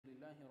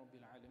رب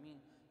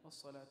العالمين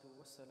والصلاة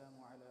والسلام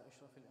على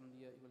أشرف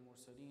الأنبياء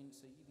والمرسلين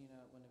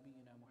سيدنا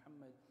ونبينا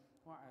محمد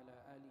وعلى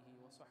آله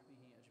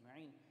وصحبه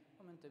أجمعين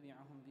ومن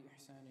تبعهم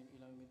بإحسان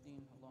إلى يوم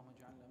الدين. اللهم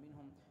اجعلنا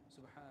منهم.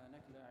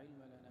 سبحانك لا علم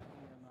لنا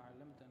إلا ما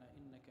علمتنا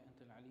إنك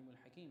أنت العليم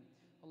الحكيم.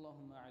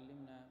 اللهم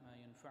علمنا ما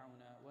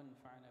ينفعنا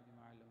وانفعنا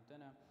بما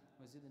علمتنا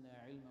وزدنا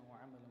علما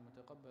وعملا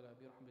متقبلا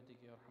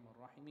برحمتك يا أرحم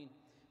الراحمين.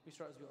 We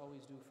start as we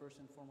always do,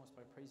 first and foremost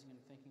by praising and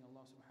thanking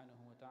Allah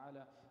subhanahu wa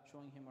ta'ala,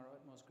 showing Him our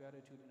utmost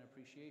gratitude and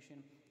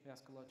appreciation. We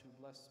ask Allah to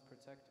bless,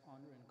 protect,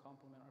 honor and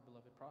compliment our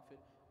beloved Prophet,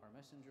 our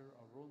messenger,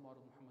 our role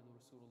model Muhammadur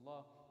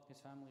Rasulullah,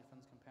 his family,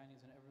 friends,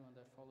 companions and everyone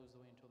that follows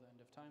the way until the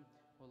end of time.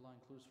 Allah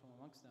includes from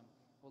amongst them.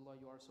 Allah,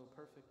 you are so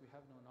perfect, we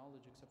have no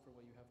knowledge except for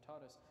what you have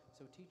taught us.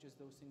 So teach us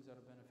those things that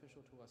are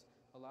beneficial to us.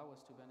 Allow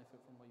us to benefit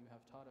from what you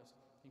have taught us.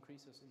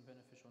 Increase us in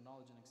beneficial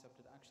knowledge and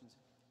accepted actions.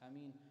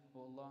 Ameen.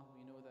 O Allah,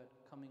 we know that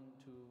coming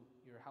to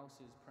your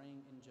houses,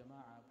 praying in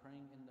jama'ah,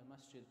 praying in the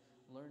masjid,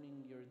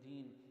 learning your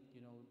deen,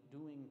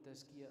 doing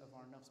tazkiyah of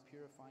our nafs,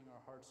 purifying our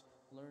hearts,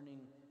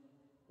 learning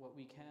what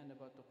we can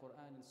about the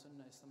Quran and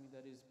Sunnah is something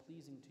that is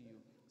pleasing to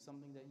you,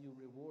 something that you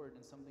reward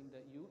and something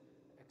that you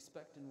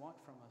expect and want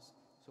from us.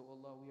 So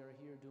Allah, we are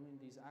here doing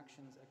these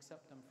actions,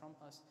 accept them from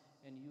us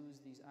and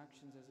use these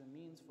actions as a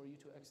means for you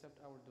to accept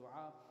our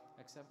dua,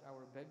 accept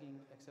our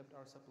begging, accept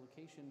our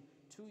supplication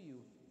to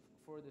you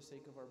for the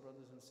sake of our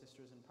brothers and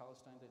sisters in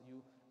Palestine, that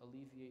you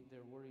alleviate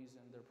their worries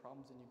and their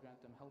problems and you grant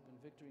them help and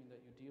victory and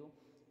that you deal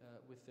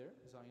with their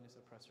Zionist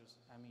oppressors.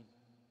 Ameen.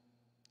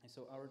 And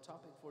so our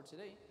topic for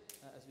today,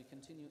 as we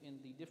continue in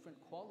the different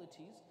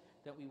qualities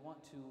that we want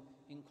to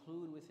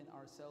include within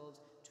ourselves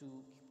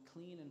to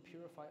clean and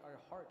purify our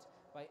hearts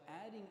by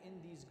adding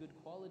in these good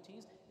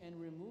qualities and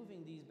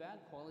removing these bad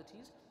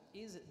qualities,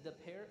 is the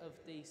pair of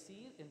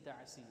taysir and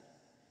ta'asir.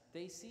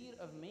 Taysir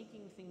of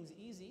making things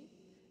easy,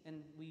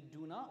 and we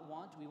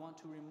want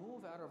to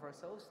remove out of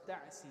ourselves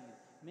ta'asir,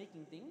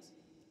 making things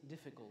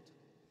difficult.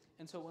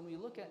 And so when we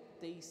look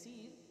at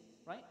taysir,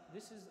 right,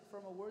 this is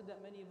from a word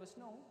that many of us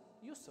know,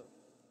 yusr,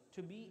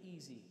 to be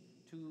easy,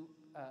 to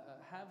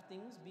have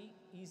things be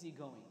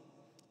easygoing.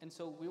 And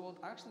so we will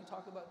actually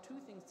talk about two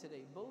things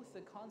today, both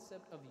the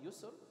concept of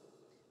yusr,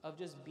 of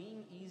just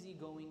being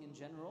easygoing in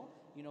general,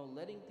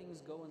 letting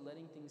things go and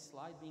letting things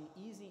slide, being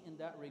easy in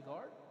that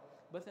regard,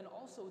 but then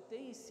also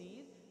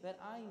taysir, that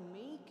I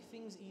make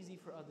things easy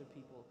for other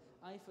people.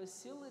 I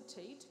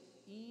facilitate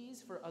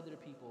ease for other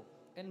people.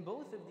 And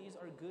both of these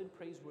are good,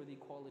 praiseworthy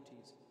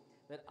qualities.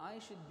 That I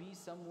should be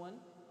someone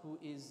who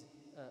is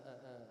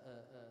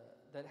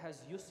that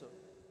has yusr.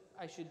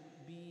 I should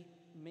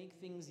make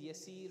things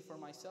yasir for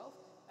myself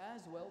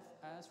as well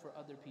as for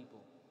other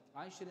people.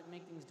 I shouldn't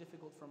make things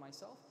difficult for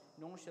myself,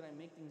 nor should I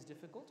make things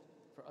difficult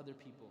for other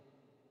people.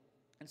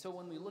 And so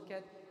when we look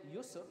at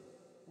yusr,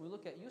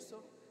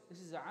 this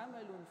is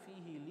amalun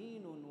fihi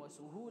leenun wa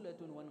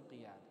suhulatun wa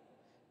inqiyad.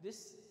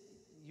 This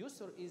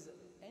yusr is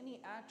any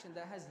action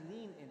that has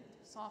lean in it,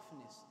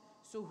 softness.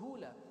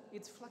 Suhula,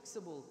 it's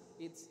flexible,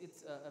 it's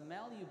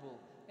malleable,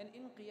 and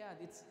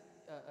inqiyad, it's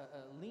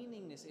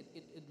leaningness,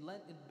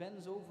 it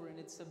bends over and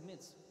it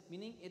submits,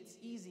 meaning it's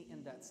easy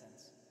in that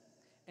sense.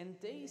 And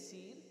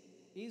taysir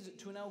is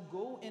to now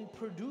go and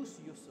produce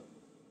yusr,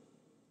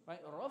 right?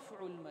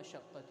 Raf'ul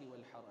mashaqqati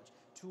wal haraj,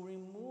 to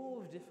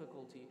remove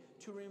difficulty,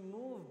 to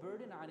remove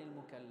burden anil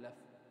mukallaf,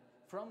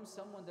 from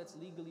someone that's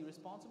legally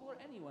responsible or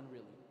anyone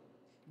really.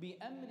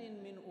 بأمر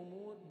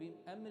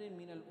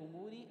من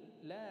الأمور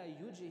لا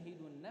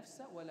يجهد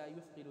النفس ولا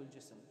يثقل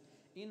الجسم.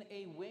 In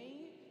a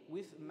way,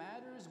 with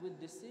matters, with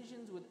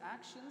decisions, with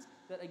actions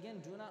that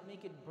again do not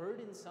make it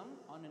burdensome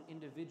on an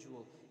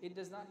individual. It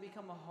does not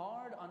become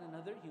hard on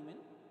another human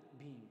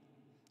being.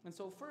 And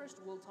so first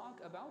we'll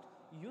talk about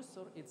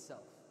yusr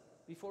itself.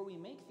 Before we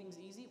make things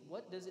easy,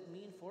 what does it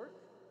mean for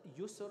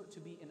yusr to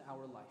be in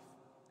our life?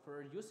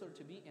 For yusr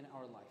to be in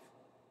our life.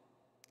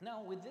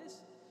 Now with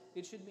this,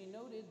 it should be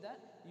noted that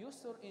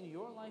yusr in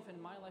your life and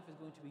my life is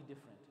going to be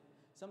different.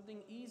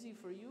 Something easy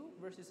for you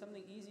versus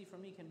something easy for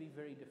me can be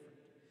very different.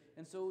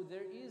 And so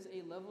there is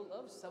a level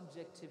of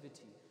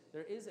subjectivity.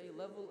 There is a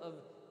level of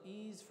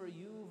ease for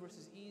you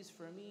versus ease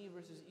for me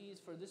versus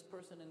ease for this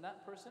person and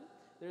that person.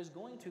 There's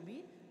going to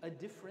be a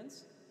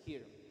difference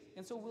here.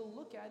 And so we'll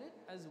look at it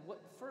as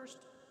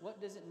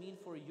what does it mean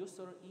for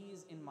yusr,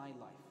 ease in my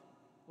life?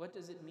 What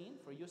does it mean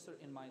for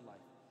yusr in my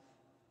life?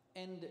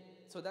 And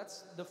so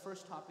that's the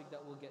first topic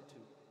that we'll get to.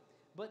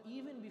 But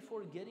even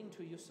before getting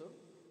to yusr,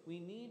 we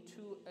need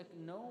to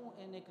know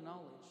and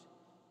acknowledge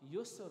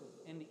yusr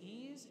and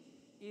ease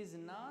is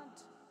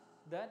not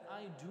that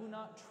I do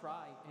not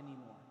try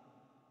anymore.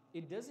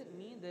 It doesn't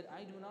mean that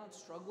I do not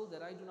struggle,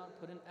 that I do not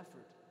put in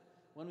effort.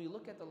 When we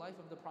look at the life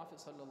of the Prophet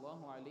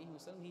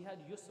ﷺ, he had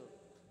yusr.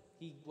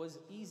 He was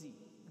easy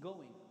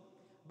going.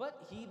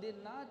 But he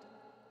did not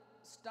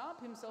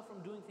stop himself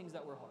from doing things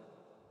that were hard.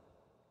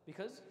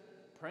 Because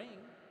praying,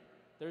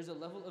 there's a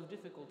level of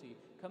difficulty.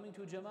 Coming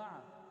to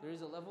jama'ah, there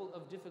is a level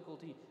of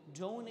difficulty.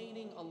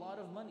 Donating a lot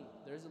of money,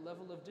 there is a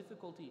level of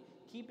difficulty.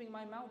 Keeping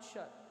my mouth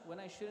shut when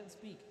I shouldn't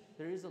speak,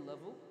 there is a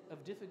level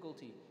of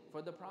difficulty.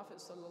 For the Prophet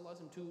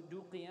ﷺ to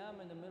do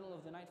qiyam in the middle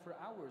of the night for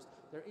hours,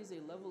 there is a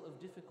level of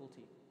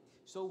difficulty.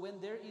 So when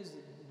there is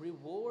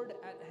reward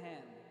at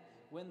hand,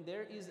 when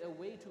there is a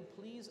way to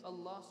please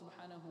Allah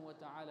subhanahu wa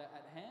ta'ala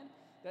at hand,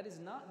 that is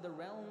not the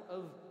realm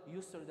of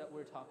yusr that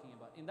we're talking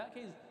about. In that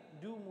case,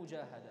 do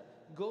mujahada,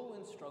 go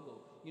and struggle,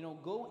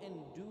 go and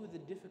do the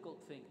difficult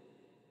thing,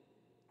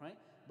 right?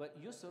 But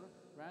yusr,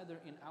 rather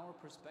in our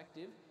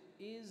perspective,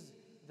 is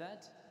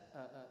that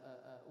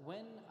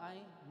when I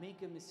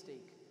make a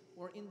mistake,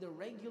 or in the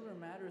regular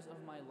matters of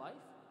my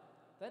life,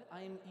 that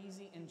I am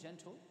easy and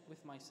gentle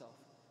with myself.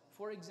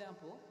 For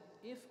example,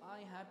 if I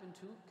happen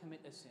to commit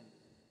a sin,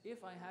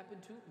 if I happen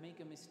to make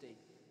a mistake,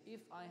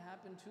 if I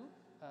happen to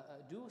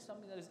do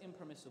something that is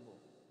impermissible,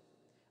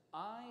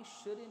 I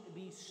shouldn't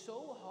be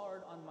so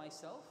hard on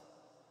myself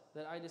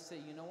that I just say,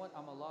 you know what,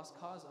 I'm a lost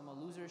cause, I'm a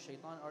loser,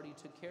 shaitan already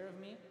took care of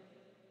me.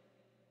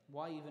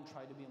 Why even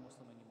try to be a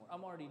Muslim anymore?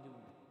 I'm already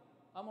doing it.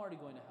 I'm already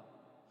going to hell.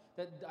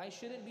 That I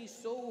shouldn't be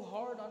so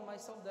hard on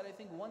myself that I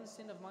think one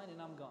sin of mine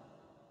and I'm gone.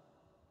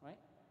 Right?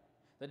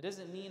 That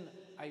doesn't mean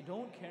I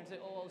don't care and say,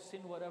 oh, I'll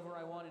sin whatever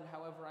I want and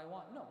however I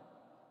want. No.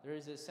 There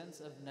is a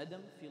sense of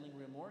nadam, feeling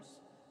remorse,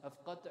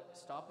 of qat',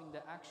 stopping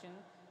the action,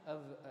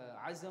 of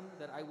azam,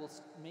 that I will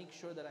make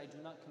sure that I do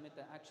not commit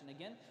that action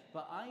again.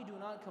 But I do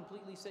not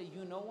completely say,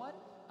 you know what?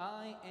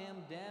 I am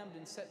damned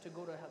and set to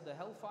go to the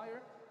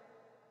hellfire.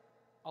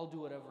 I'll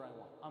do whatever I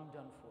want. I'm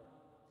done for.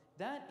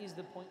 That is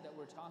the point that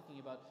we're talking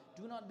about.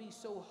 Do not be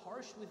so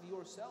harsh with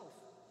yourself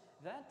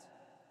that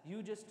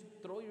you just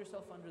throw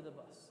yourself under the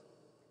bus.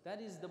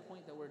 That is the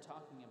point that we're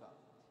talking about.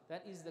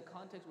 That is the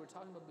context we're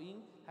talking about,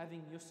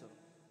 having yusr.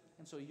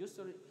 And so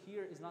yusr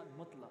here is not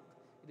mutlaq.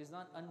 It is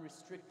not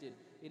unrestricted.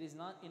 It is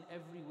not in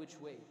every which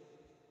way.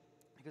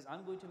 Because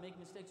I'm going to make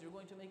mistakes, you're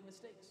going to make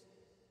mistakes.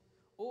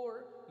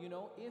 Or,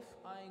 if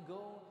I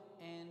go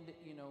and,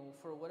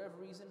 for whatever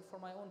reason, for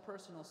my own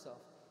personal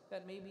self,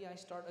 that maybe I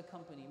start a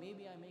company,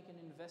 maybe I make an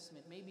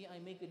investment, maybe I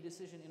make a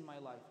decision in my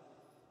life,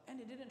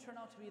 and it didn't turn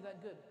out to be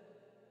that good.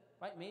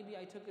 Right? Maybe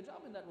I took a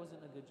job and that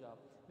wasn't a good job.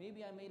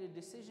 Maybe I made a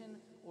decision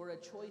or a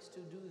choice to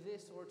do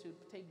this or to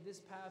take this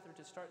path or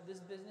to start this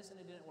business and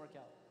it didn't work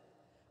out.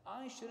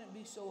 I shouldn't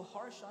be so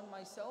harsh on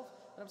myself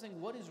that I'm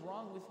saying, what is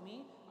wrong with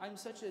me? I'm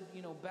such a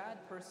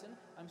bad person.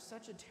 I'm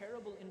such a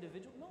terrible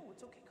individual. No,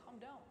 it's okay. Calm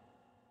down.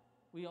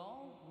 We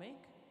all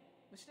make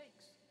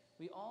mistakes.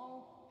 We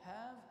all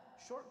have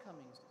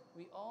shortcomings.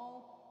 We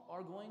all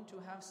are going to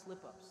have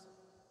slip-ups.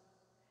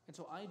 And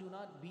so I do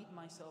not beat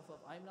myself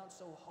up. I'm not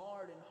so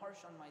hard and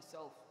harsh on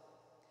myself.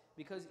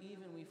 Because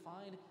even we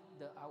find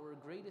our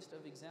greatest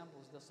of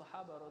examples, the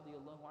Sahaba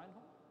radiallahu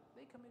anhum,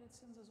 they committed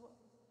sins as well.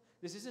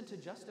 This isn't to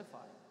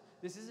justify.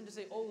 This isn't to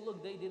say, oh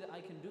look, they did it,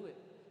 I can do it.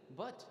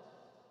 But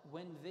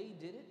when they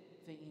did it,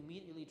 they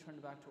immediately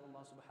turned back to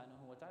Allah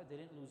subhanahu wa ta'ala. They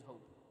didn't lose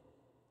hope.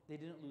 They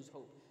didn't lose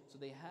hope. So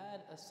they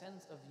had a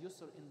sense of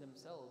yusr in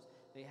themselves.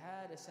 They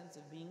had a sense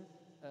of being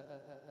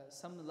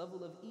some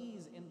level of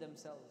ease in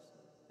themselves.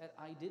 That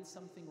I did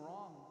something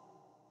wrong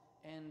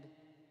and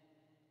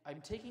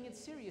I'm taking it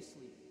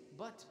seriously,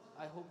 but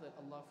I hope that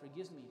Allah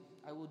forgives me.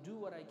 I will do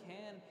what I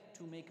can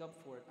to make up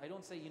for it. I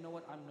don't say, you know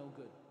what, I'm no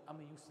good. I'm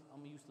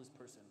a useless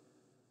person,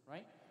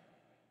 right?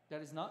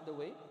 That is not the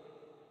way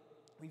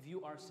we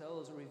view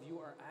ourselves or review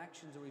our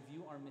actions or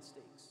review our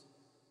mistakes,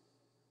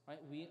 right?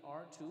 We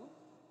are to,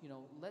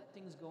 let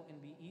things go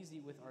and be easy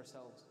with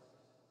ourselves.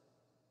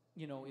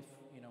 If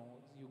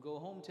you go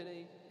home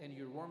today and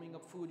you're warming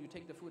up food, you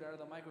take the food out of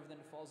the microwave, then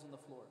it falls on the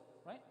floor,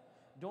 right?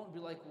 Don't be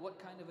like, what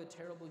kind of a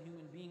terrible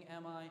human being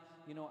am I?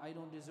 I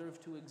don't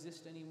deserve to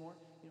exist anymore.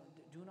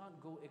 Do not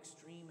go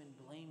extreme and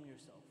blame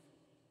yourself.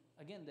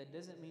 Again, that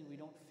doesn't mean we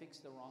don't fix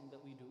the wrong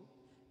that we do.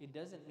 It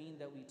doesn't mean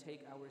that we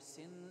take our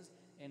sins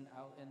and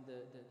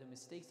the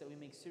mistakes that we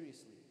make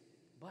seriously.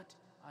 But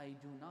I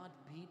do not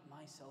beat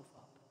myself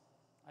up.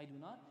 I do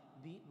not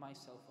beat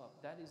myself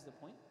up. That is the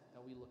point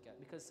that we look at.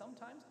 Because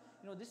sometimes,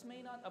 this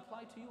may not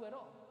apply to you at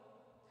all.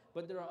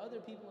 But there are other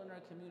people in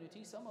our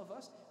community, some of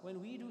us,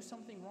 when we do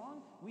something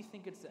wrong, we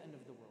think it's the end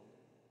of the world.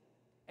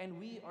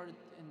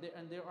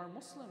 And there are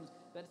Muslims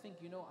that think,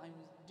 I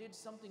did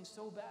something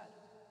so bad,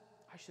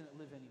 I shouldn't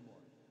live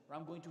anymore. Or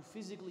I'm going to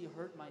physically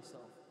hurt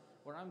myself.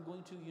 Or I'm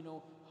going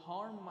to,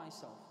 harm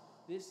myself.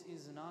 This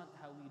is not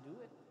how we do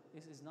it.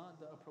 This is not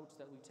the approach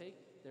that we take.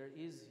 There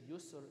is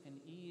yusr and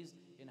ease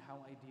in how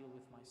I deal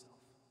with myself.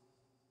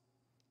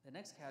 The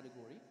next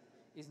category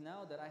is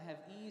now that I have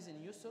ease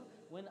and yusr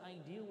when I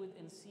deal with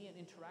and see and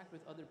interact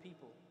with other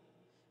people.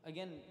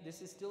 Again,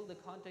 this is still the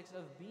context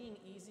of being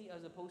easy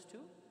as opposed to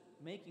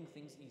making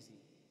things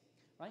easy.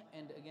 Right?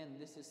 And again,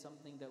 this is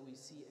something that we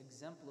see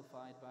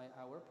exemplified by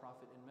our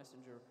Prophet and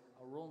Messenger,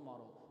 our role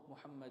model,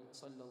 Muhammad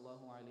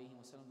sallallahu alayhi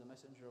wa sallam, the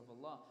Messenger of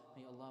Allah.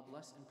 May Allah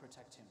bless and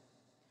protect him.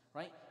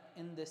 Right?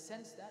 In the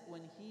sense that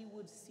when he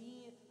would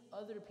see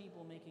other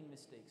people making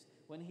mistakes,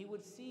 when he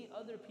would see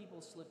other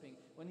people slipping,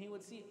 when he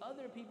would see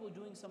other people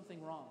doing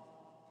something wrong,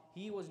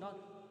 he was not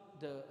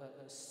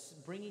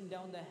bringing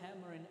down the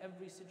hammer in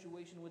every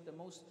situation with the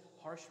most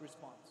harsh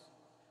response.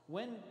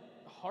 When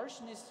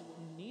harshness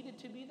needed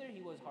to be there,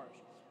 he was harsh.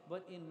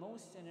 But in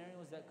most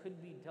scenarios that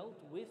could be dealt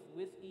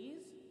with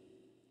ease,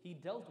 he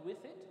dealt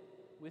with it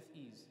with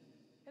ease.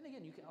 And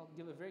again, I'll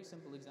give a very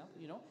simple example.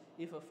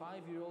 If a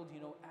 5-year-old,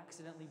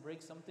 accidentally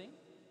breaks something,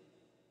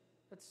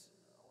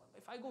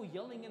 if I go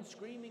yelling and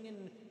screaming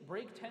and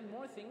break 10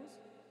 more things,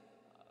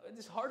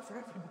 it's hard for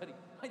everybody.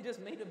 I just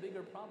made a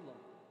bigger problem,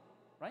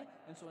 right?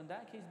 And so in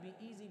that case, be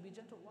easy, be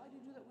gentle. Why do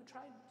you do that? We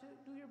try to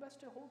do your best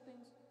to hold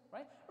things,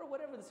 right? Or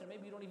whatever this is.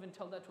 Maybe you don't even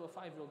tell that to a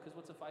 5-year-old, because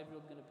what's a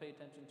 5-year-old going to pay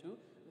attention to?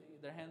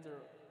 Their hands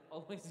are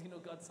always,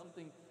 got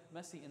something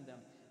messy in them.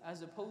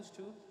 As opposed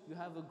to, you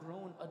have a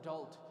grown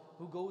adult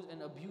who goes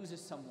and abuses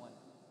someone.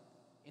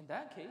 In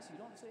that case, you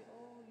don't say,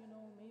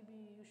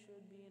 maybe you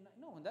should be.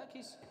 No, in that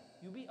case,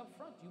 you be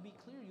upfront, you be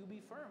clear, you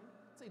be firm.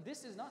 Say,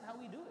 this is not how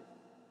we do it.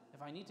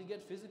 If I need to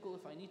get physical,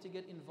 if I need to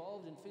get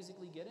involved and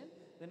physically get in,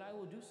 then I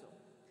will do so.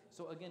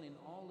 So again, in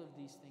all of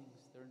these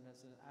things, there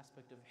is an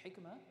aspect of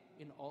hikmah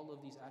in all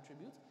of these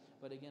attributes.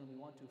 But again, we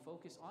want to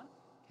focus on,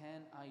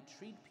 can I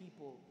treat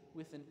people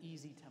with an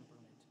easy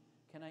temperament?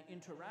 Can I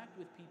interact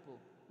with people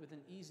with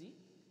an easy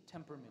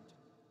temperament?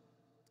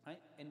 Right?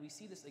 And we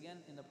see this again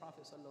in the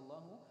Prophet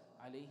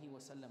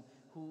ﷺ,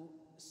 who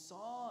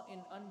saw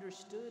and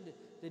understood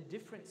the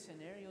different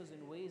scenarios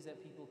and ways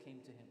that people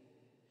came to him.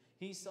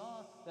 He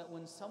saw that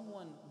when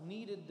someone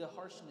needed the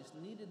harshness,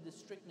 needed the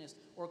strictness,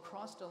 or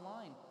crossed a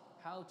line,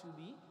 how to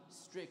be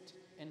strict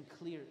and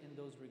clear in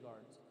those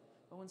regards.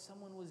 But when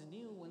someone was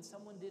new, when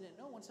someone didn't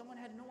know, when someone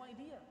had no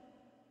idea,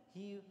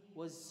 he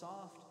was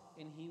soft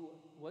and he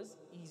was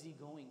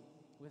easygoing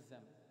with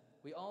them.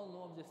 We all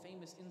know of the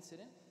famous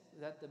incident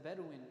that the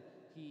Bedouin,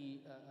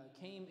 he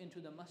came into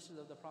the masjid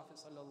of the Prophet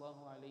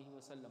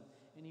ﷺ,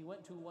 and he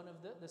went to one of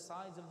the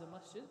sides of the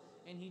masjid,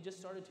 and he just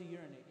started to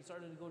urinate. He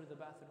started to go to the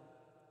bathroom.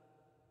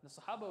 The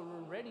Sahaba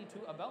were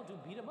about to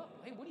beat him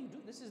up. Hey, what do you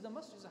do? This is the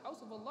masjid, it's the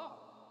house of Allah.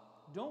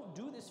 Don't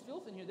do this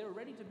filth in here. They were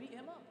ready to beat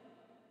him up.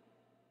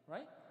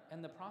 Right?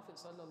 And the Prophet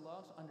ﷺ,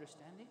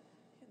 understanding,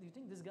 hey, do you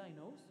think this guy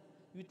knows?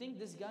 You think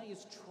this guy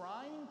is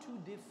trying to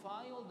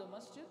defile the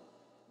masjid?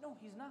 No,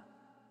 he's not.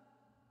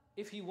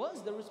 If he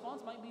was, the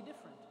response might be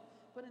different.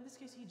 But in this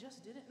case, he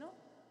just didn't know.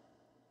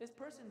 This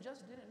person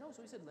just didn't know.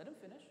 So he said, let him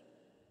finish.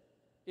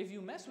 If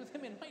you mess with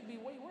him, it might be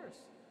way worse.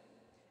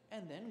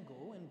 And then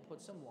go and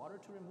put some water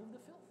to remove the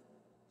filth.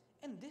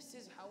 And this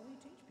is how we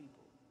teach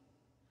people.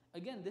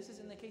 Again, this is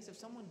in the case if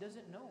someone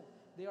doesn't know.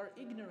 They are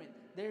ignorant.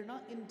 They're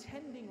not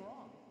intending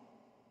wrong.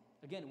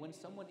 Again, when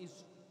someone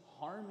is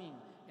harming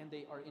and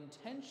they are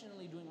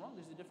intentionally doing wrong,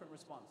 there's a different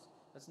response.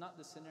 That's not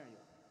the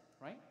scenario,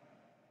 right?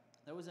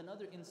 There was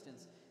another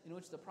instance in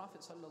which the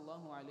Prophet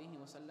ﷺ,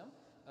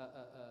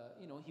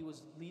 he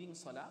was leading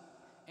salah,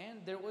 and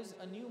there was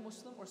a new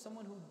Muslim or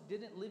someone who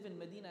didn't live in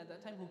Medina at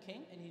that time who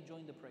came and he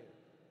joined the prayer,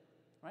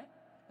 right?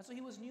 And so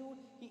he was new,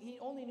 he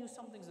only knew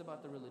some things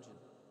about the religion,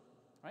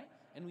 right?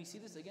 And we see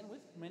this again with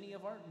many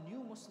of our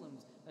new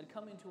Muslims that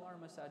come into our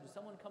masajid.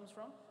 Someone comes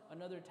from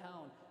another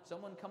town,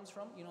 someone comes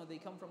from, they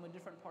come from a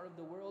different part of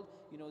the world,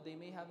 they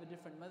may have a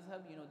different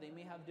madhab, they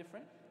may have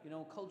different,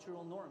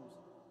 cultural norms.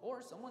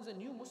 Or someone's a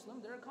new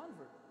Muslim, they're a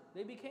convert.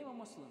 They became a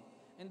Muslim.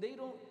 And they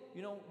don't,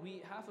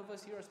 half of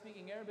us here are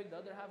speaking Arabic, the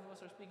other half of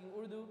us are speaking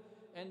Urdu,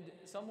 and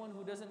someone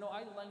who doesn't know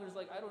either language is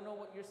like, I don't know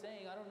what you're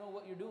saying, I don't know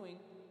what you're doing,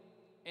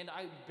 and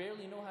I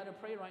barely know how to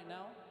pray right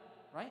now,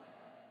 right?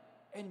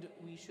 And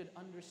we should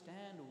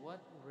understand what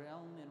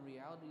realm and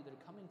reality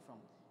they're coming from.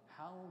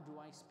 How do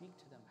I speak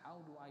to them?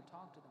 How do I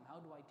talk to them? How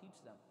do I teach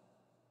them?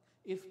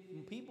 If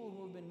people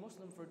who have been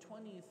Muslim for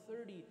 20,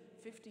 30,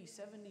 50,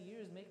 70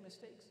 years make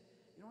mistakes,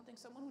 you don't think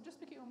someone who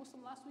just became a Muslim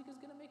last week is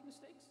going to make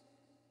mistakes?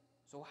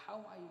 So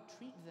how I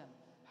treat them,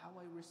 how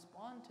I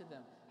respond to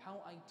them,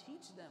 how I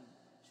teach them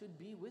should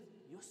be with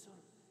yusr,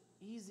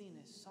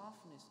 easiness,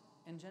 softness,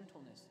 and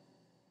gentleness.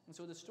 And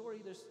so the story,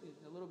 there's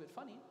a little bit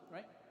funny,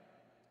 right?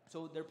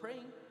 So they're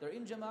praying, they're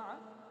in jama'ah,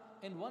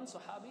 and one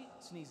Sahabi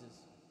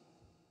sneezes.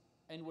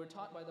 And we're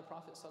taught by the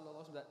Prophet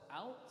ﷺ that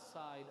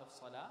outside of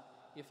salah,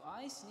 if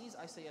I sneeze,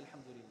 I say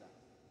Alhamdulillah.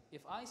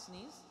 If I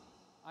sneeze,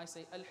 I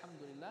say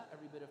Alhamdulillah.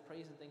 Every bit of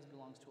praise and thanks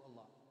belongs to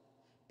Allah.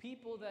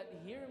 People that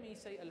hear me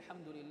say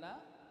Alhamdulillah,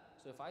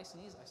 so if I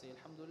sneeze, I say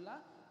Alhamdulillah.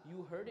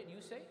 You heard it,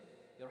 you say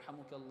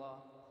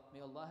Yarhamukallah.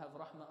 May Allah have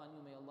rahmah on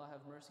you, may Allah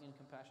have mercy and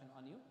compassion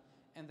on you.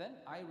 And then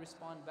I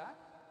respond back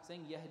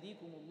saying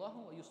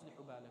Yahdikumullahu wa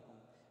yuslihu balakum.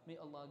 May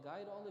Allah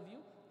guide all of you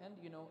and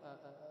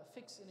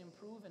fix and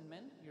improve and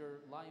mend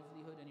your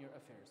livelihood and your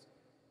affairs.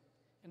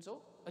 And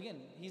so again,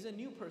 he's a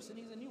new person,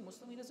 he's a new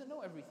Muslim, he doesn't know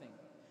everything.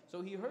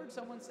 So he heard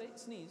someone say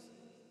sneeze,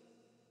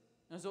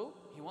 and so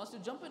he wants to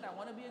jump in. I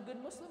want to be a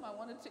good Muslim, I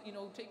want to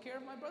take care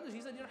of my brothers.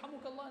 He said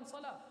Yarhamukallah in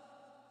salah.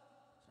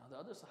 So now the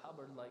other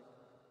Sahaba are like,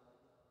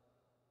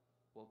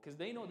 well, because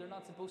they know they're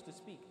not supposed to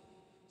speak.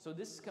 So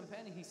this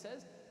companion, he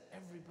says,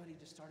 everybody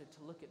just started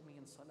to look at me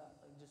in salah,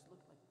 like just look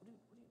like, what do you?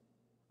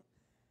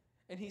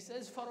 And he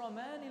says,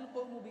 فَرَمَانِ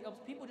الْقَوْمُ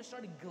بِأَبْصَارِهِمْ. People just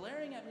started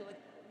glaring at me like,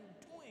 what are you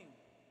doing?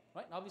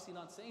 Right? And obviously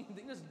not saying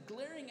anything, just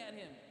glaring at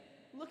him,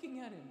 looking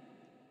at him.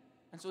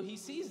 And so he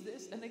sees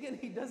this, and again,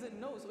 he doesn't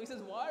know. So he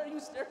says, why are you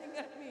staring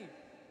at me?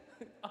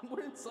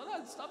 We're in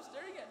salah, stop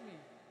staring at me.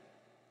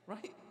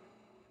 Right?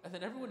 And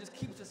then everyone just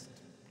keeps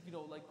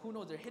like, who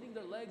knows, they're hitting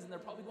their legs, and they're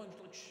probably going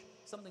like, shh,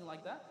 something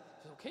like that.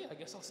 He says, okay, I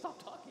guess I'll stop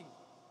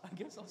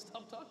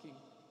talking.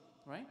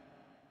 Right?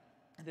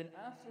 And then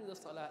after the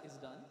salah is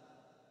done,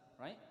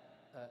 right?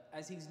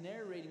 As he's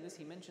narrating this,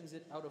 he mentions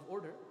it out of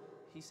order.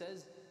 He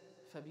says,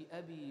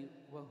 فَبِأَبِي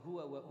وَهُوَ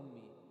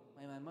وَأُمِّي.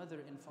 May my mother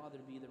and father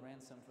be the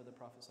ransom for the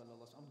Prophet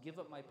sallallahu alaihi wasallam. Give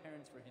up my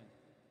parents for him.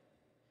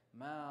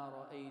 مَا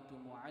رَأَيْتُ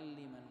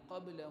مُعَلِّمًا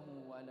قَبْلَهُ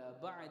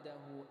وَلَا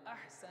بَعْدَهُ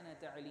أَحْسَنَ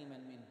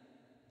تَعْلِيمًا مِنْهُ.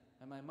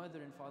 May my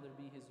mother and father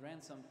be his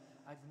ransom.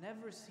 I've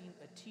never seen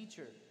a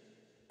teacher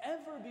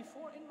ever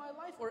before in my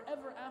life or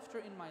ever after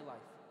in my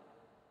life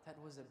that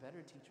was a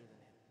better teacher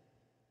than him,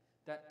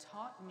 that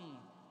taught me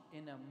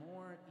in a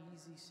more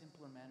easy,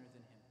 simpler manner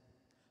than him.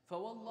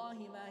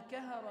 فَوَاللَّهِ مَا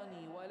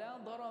كَهَرَنِي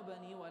وَلَا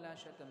ضَرَبَنِي وَلَا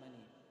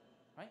شَتَمَنِي.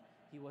 Right?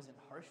 He wasn't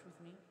harsh with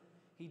me.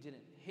 He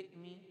didn't hit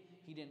me.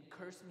 He didn't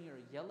curse me or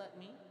yell at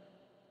me.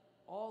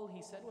 All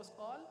he said was,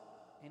 قال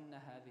إن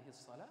هذه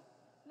الصلاة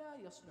لا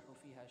يصلح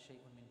فيها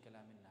شيء من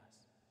كلام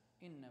الناس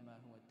إنما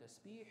هو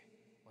التسبيح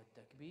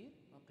والتكبير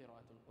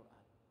وقراءة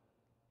القرآن.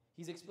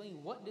 He's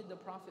explaining, what did the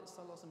Prophet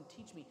ﷺ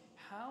teach me?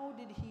 How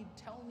did he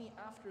tell me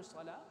after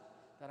salah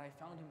that I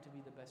found him to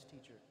be the best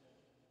teacher?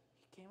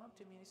 He came up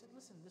to me and he said,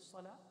 listen, this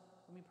salah,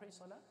 when we pray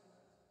salah,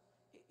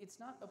 it's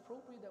not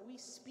appropriate that we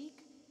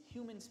speak,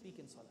 humans speak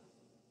in salah.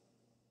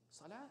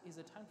 Salah is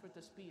a time for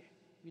tasbih.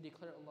 We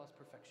declare Allah's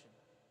perfection.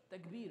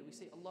 Takbir, we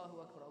say Allahu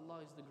Akbar,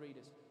 Allah is the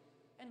greatest.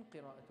 And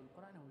qira'atul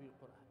Quran, and we read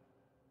Quran.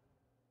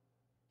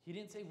 He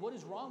didn't say, what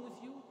is wrong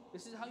with you?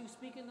 This is how you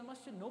speak in the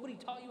masjid? Nobody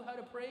taught you how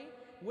to pray?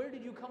 Where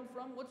did you come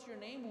from? What's your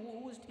name?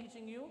 Who is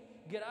teaching you?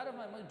 Get out of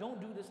my masjid. Don't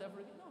do this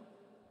ever again. No.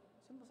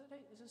 Simple said,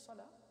 hey, this is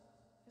salah.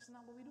 This is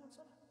not what we do in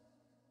salah.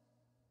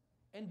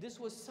 And this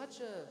was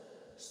such a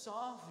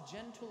soft,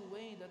 gentle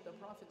way that the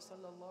Prophet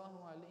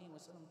sallallahu alaihi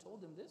wasallam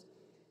told him this.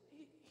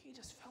 He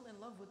just fell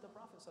in love with the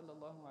Prophet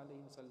sallallahu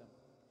alaihi wasallam.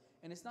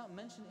 And it's not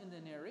mentioned in the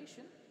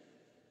narration,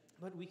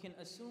 but we can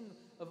assume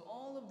of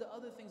all of the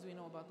other things we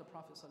know about the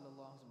Prophet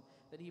sallallahu alaihi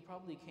wasallam, that he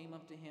probably came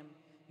up to him,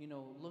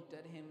 looked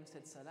at him,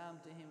 said salam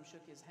to him,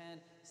 shook his hand,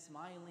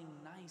 smiling,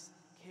 nice,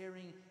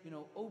 caring,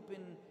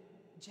 open,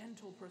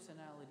 gentle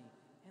personality.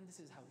 And this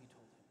is how he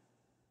told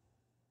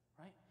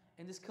him. Right?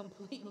 And this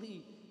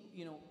completely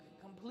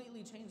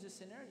changed the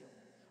scenario.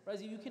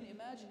 Whereas you can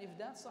imagine if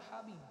that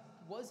Sahabi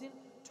wasn't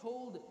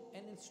told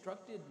and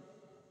instructed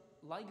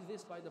like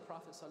this by the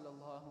Prophet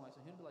sallallahu alaihi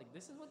wasallam, he'd be like,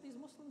 this is what these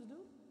Muslims do?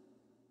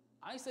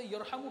 I say,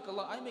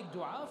 Yarhamukallah, I make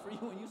dua for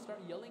you and you start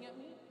yelling at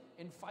me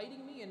and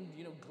fighting me and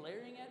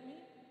glaring at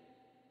me.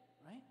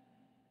 Right?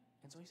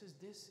 And so he says,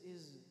 this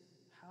is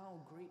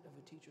how great of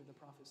a teacher the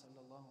Prophet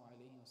sallallahu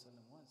alaihi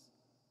wasallam was.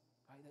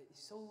 Right?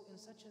 So in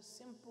such a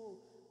simple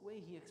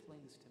way he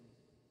explained this to me.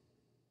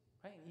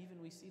 Right? And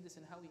even we see this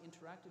in how he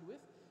interacted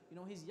with,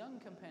 his young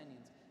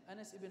companions.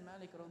 Anas ibn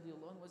Malik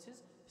radiallahu anhu was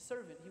his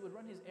servant. He would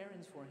run his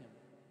errands for him.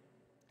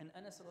 And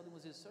Anas radiallahu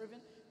was his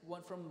servant,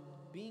 went from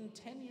being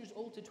 10 years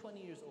old to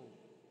 20 years old.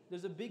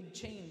 There's a big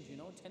change,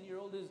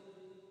 10-year-old is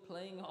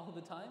playing all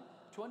the time.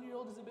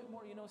 20-year-old is a bit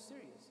more,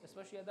 serious.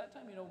 Especially at that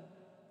time,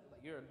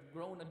 like you're a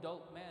grown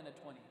adult man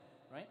at 20,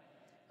 right?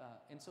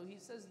 And so he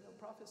says, the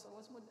Prophet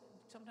ﷺ would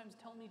sometimes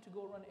tell me to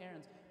go run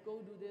errands.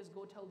 Go do this,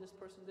 go tell this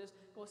person this,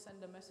 go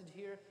send a message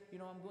here.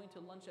 I'm going to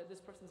lunch at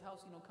this person's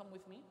house, come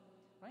with me,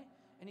 right?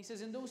 And he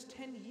says, in those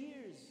 10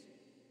 years,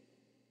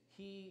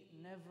 he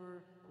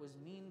never was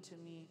mean to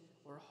me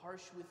or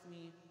harsh with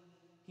me.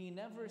 He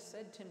never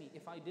said to me,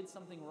 if I did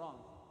something wrong,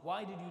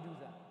 why did you do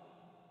that?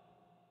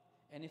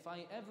 And if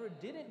I ever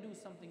didn't do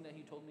something that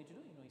he told me to do,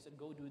 he said,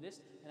 go do this,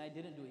 and I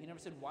didn't do it. He never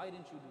said, why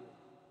didn't you do it?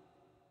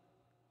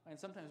 And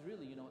sometimes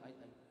really, I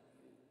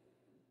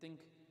think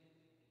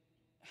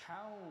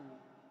how,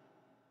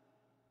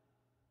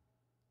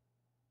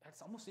 that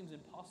almost seems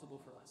impossible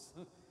for us.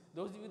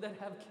 Those of you that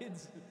have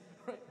kids,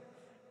 right?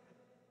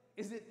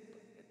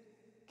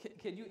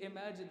 Can you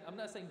imagine, I'm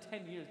not saying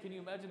 10 years, can you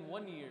imagine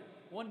 1 year,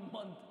 1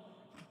 month,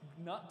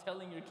 not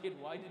telling your kid,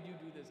 why did you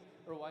do this,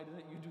 or why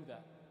didn't you do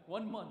that?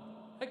 1 month,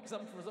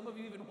 for some of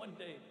you even 1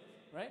 day,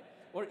 right?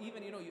 Or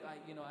even,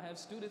 I have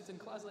students in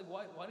class like,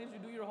 why didn't you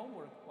do your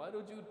homework? Why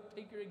don't you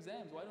take your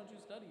exams? Why don't you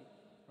study,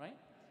 right?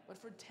 But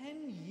for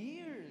 10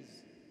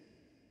 years,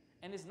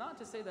 and it's not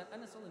to say that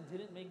Anas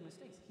didn't make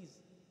mistakes, he's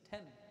 10,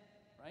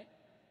 right?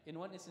 In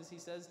one instance he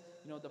says,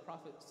 the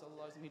Prophet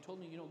ﷺ, he told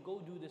me, go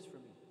do this for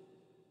me.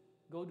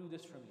 Go do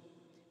this for me.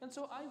 And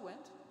so I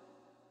went,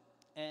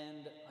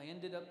 and I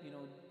ended up,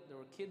 there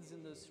were kids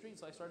in the street,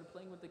 so I started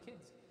playing with the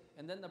kids.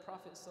 And then the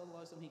Prophet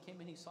ﷺ, he came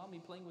and he saw me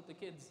playing with the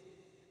kids.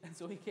 And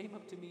so he came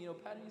up to me,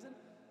 patting,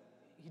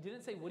 he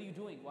didn't say, what are you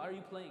doing? Why are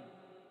you playing?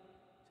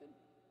 He said,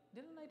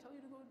 didn't I tell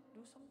you to go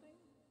do something?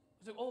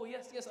 I said, oh,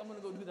 yes, I'm going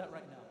to go do that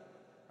right now.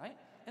 Right?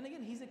 And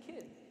again, he's a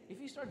kid. If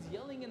he starts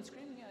yelling and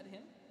screaming at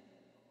him,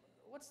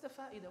 what's the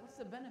fa'idah? What's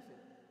the benefit?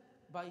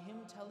 By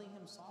him telling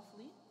him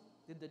softly,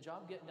 did the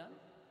job get done?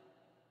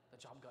 The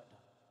job got done.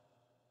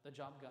 The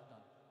job got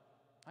done.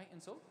 Right?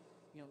 And so,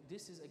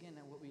 this is again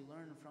what we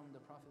learn from the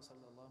Prophet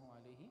sallallahu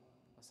alaihi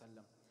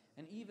wasallam.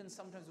 And even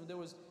sometimes when there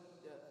was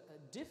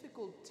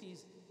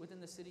difficulties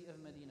within the city of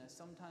Medina,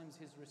 sometimes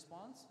his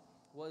response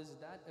was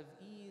that of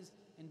ease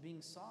and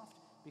being soft,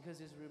 because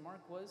his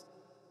remark was,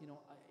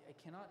 I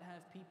cannot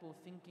have people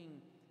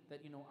thinking that,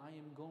 I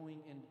am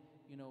going and,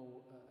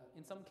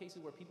 in some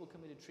cases where people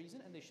committed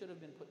treason and they should have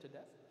been put to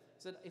death.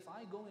 He said, if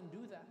I go and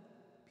do that,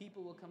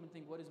 people will come and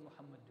think, what is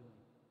Muhammad doing?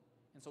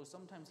 And so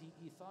sometimes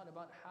he thought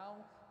about,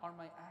 how are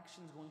my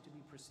actions going to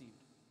be perceived?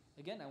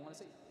 Again, I want to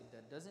say,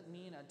 that doesn't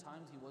mean at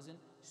times he wasn't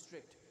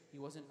strict, he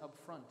wasn't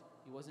upfront,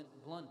 he wasn't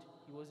blunt,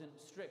 he wasn't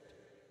strict.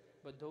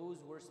 But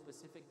those were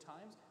specific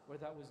times where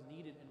that was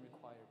needed and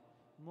required.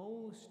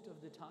 Most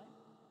of the time,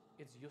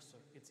 it's yusr,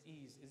 it's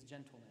ease, it's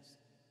gentleness.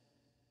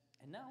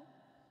 And now,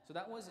 so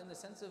that was in the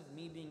sense of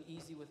me being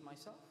easy with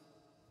myself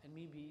and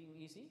me being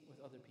easy with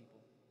other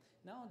people.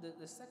 Now,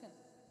 the second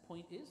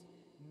point is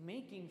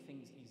making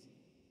things easy.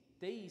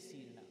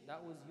 Taysir now.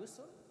 That was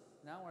yusr.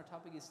 Now our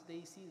topic is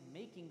taysir,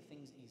 making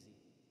things easy.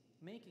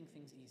 Making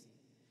things easy.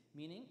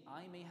 Meaning,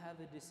 I may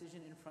have a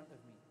decision in front of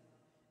me.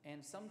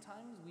 And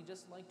sometimes we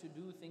just like to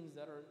do things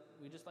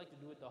we just like to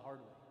do it the hard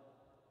way.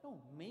 No,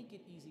 make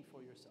it easy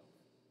for yourself.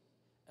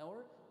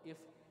 Or if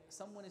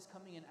someone is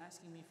coming and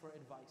asking me for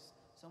advice,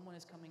 someone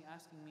is coming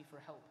asking me for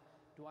help,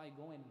 do I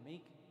go and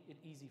make it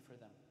easy for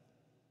them?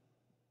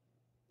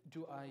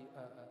 Do I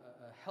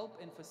help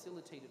and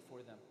facilitate it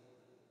for them?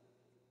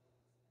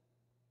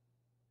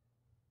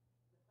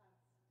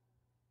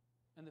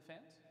 And the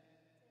fans?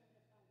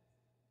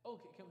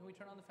 Okay, can we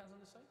turn on the fans on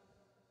this side?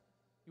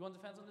 You want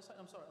the fans on this side?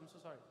 I'm sorry, I'm so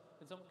sorry.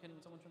 Can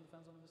someone turn the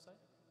fans on this side?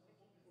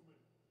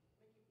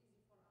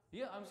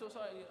 Yeah, I'm so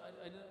sorry.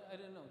 I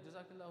didn't know.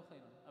 Jazakallahu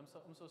khairan.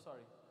 I'm so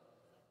sorry.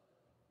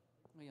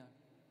 Yeah.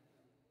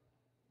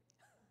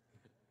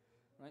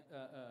 Right.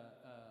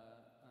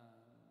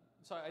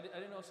 Sorry, I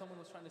didn't know if someone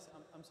was trying to say.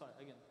 I'm sorry.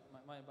 Again,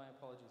 my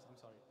apologies. I'm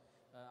sorry.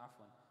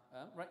 Afwan.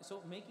 Right.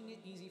 So making it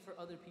easy for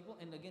other people,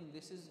 and again,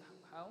 this is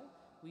how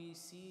we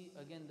see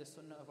again the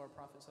sunnah of our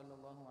Prophet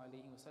sallallahu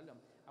alaihi wasallam.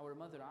 Our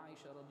mother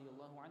Aisha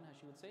radiyallahu anha,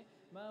 she would say,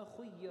 "Ma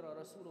khuyyira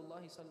Rasulullah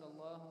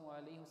sallallahu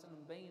alaihi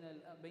wasallam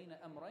bayna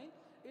amrayn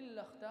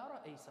illa ikhtara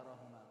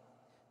aysarahuma."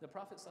 The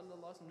Prophet sallallahu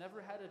alaihi wasallam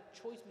never had a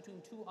choice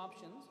between two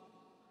options,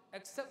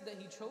 except that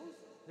he chose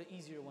the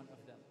easier one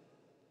of them.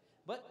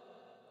 But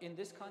in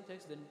this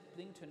context, the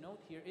thing to note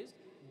here is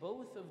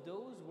both of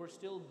those were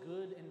still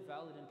good and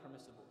valid and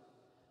permissible.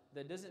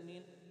 That doesn't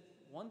mean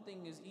one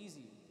thing is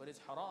easy, but it's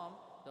haram.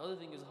 The other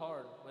thing is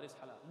hard, but it's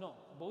halal. No,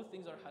 both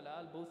things are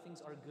halal, both things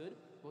are good,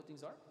 both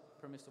things are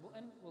permissible,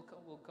 and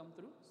we'll come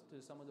through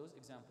to some of those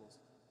examples.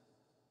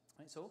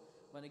 Right? So,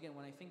 when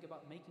I think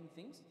about making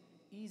things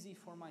easy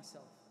for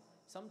myself,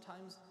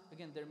 sometimes,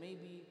 again, there may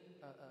be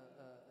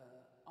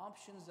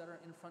options that are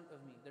in front of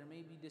me. There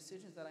may be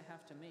decisions that I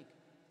have to make.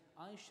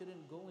 I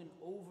shouldn't go and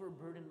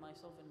overburden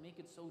myself and make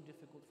it so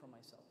difficult for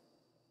myself.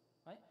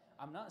 Right?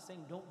 I'm not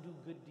saying don't do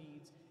good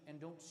deeds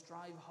and don't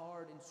strive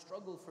hard and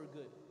struggle for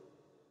good.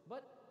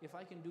 But if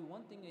I can do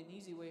one thing an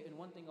easy way and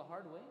one thing a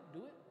hard way, do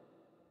it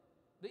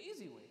the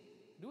easy way.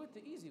 Do it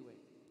the easy way.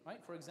 Right?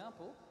 For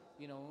example,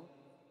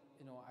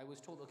 I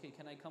was told, okay,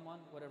 can I come on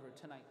whatever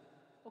tonight?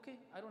 Okay,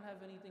 I don't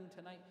have anything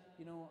tonight.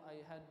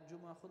 I had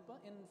Jummah khutbah,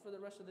 and for the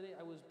rest of the day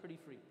I was pretty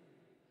free.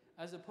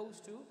 As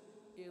opposed to,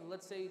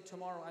 let's say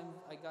tomorrow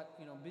I got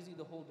busy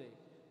the whole day.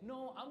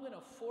 No, I'm going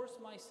to force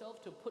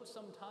myself to put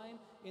some time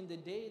in the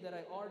day that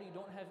I already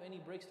don't have any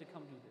breaks to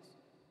come do this.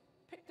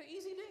 Pick the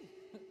easy day.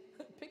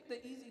 Pick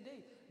the easy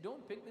day.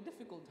 Don't pick the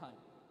difficult time.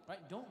 Right?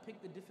 Don't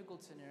pick the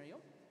difficult scenario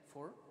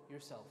for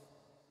yourself.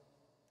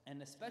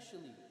 And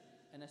especially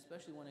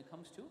when it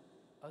comes to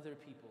other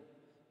people.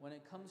 When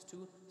it comes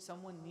to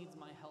someone needs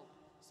my help.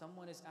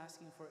 Someone is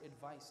asking for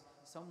advice.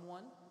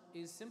 Someone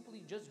is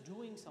simply just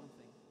doing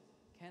something.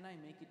 Can I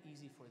make it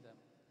easy for them?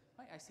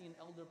 Right? I see an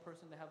elder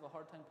person that have a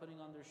hard time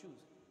putting on their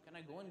shoes. Can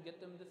I go and get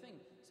them the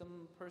thing?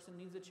 Some person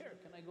needs a chair.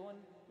 Can I go and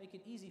make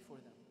it easy for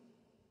them?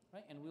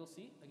 Right? And we'll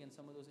see, again,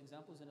 some of those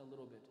examples in a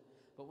little bit.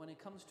 But when it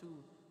comes to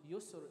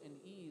yusr and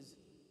ease,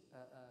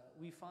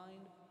 we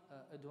find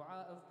a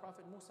dua of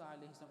Prophet Musa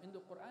alayhi salam in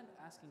the Quran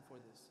asking for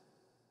this.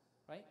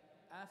 Right?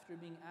 After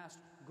being asked,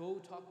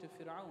 go talk to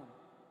Fir'aun,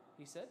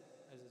 he said,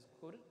 as is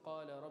quoted,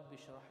 قَالَ رَبِّ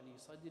اشْرَحْ لِي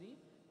صَدْرِي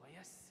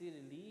وَيَسِّرْ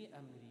لِي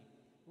أَمْرِي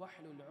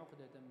وَاحْلُلْ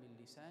عُقْدَةً مِّن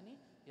لِسَانِي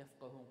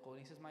يَفْقَهُ قَوْلِي.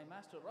 He says, my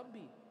master,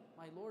 Rabbi,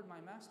 my Lord, my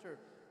master,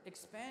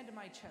 expand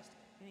my chest,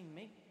 meaning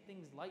make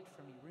things light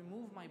for me,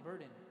 remove my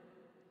burden.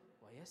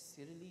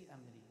 وَيَسِّرْ لِي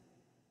أَمْرِي.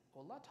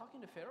 Allah talking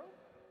to Pharaoh?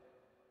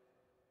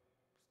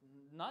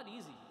 Not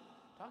easy.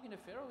 Talking to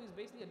Pharaoh is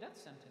basically a death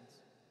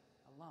sentence.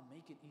 Allah,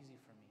 make it easy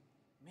for me.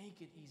 Make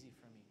it easy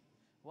for me.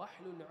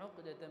 وَاحْلُلْ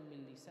عُقْدَةً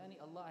مِّن لِسَانِي.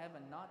 Allah, I have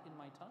a knot in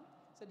my tongue.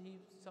 Said he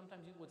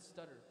sometimes would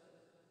stutter.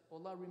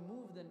 Allah,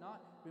 remove the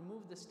knot,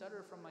 remove the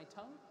stutter from my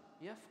tongue.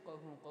 يَفْقَهُ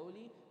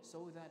قَوْلِي.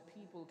 So that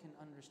people can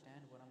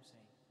understand what I'm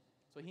saying.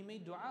 So he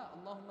made dua,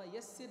 Allahumma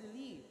yassir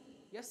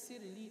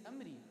li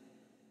amri.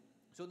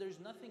 So there's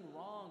nothing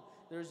wrong,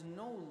 there's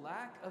no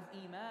lack of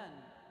iman.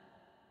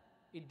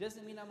 It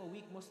doesn't mean I'm a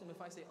weak Muslim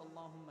if I say,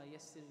 Allahumma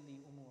yassir li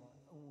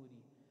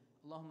umuri.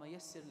 Allahumma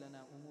yassir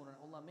lana umuran.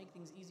 Allah, make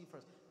things easy for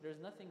us. There's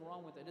nothing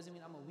wrong with that. It doesn't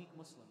mean I'm a weak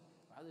Muslim.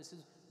 Right? This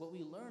is what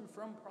we learned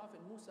from Prophet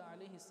Musa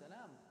alayhi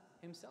salam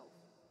himself.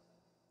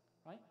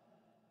 Right?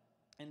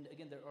 And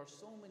again, there are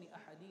so many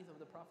ahadith of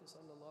the Prophet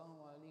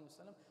sallallahu alaihi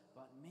wasallam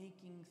about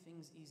making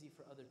things easy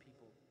for other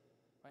people.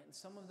 Right? And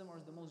some of them are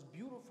the most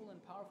beautiful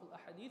and powerful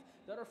ahadith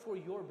that are for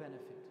your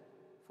benefit,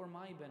 for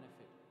my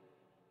benefit.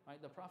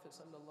 Right? The Prophet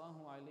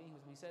sallallahu alaihi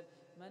wasallam, he said,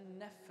 "Man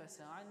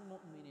naffasa an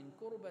mu'minin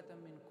kurbatan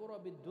min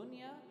kurabi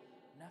dunya,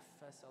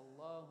 naffasa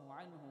Allahu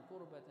anhu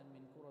kurbatan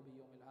min kurabi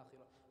yawm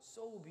al-akhirah."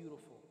 So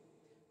beautiful.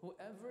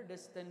 Whoever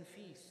does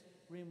tanfis,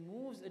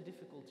 removes a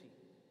difficulty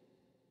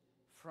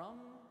from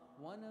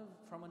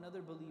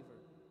another believer,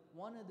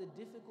 one of the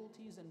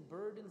difficulties and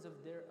burdens of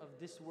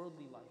this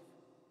worldly life.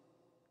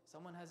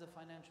 Someone has a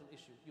financial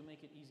issue, you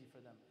make it easy for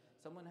them.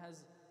 Someone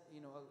has,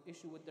 an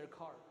issue with their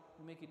car,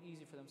 you make it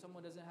easy for them.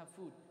 Someone doesn't have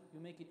food,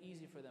 you make it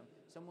easy for them.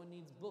 Someone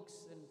needs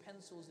books and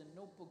pencils and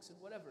notebooks and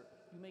whatever,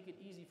 you make it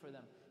easy for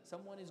them.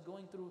 Someone is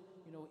going through,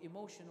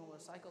 emotional or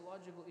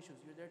psychological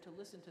issues, you're there to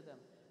listen to them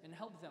and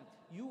help them.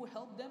 You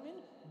help them in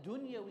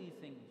dunyawi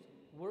things,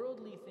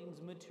 worldly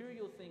things,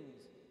 material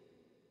things.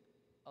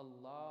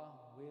 Allah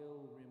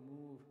will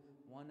remove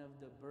one of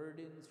the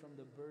burdens from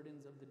the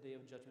burdens of the Day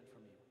of Judgment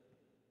from you.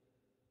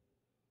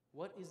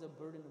 What is a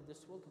burden of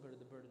this world compared to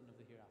the burden of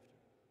the hereafter?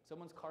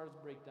 Someone's cars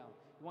break down.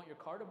 You want your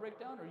car to break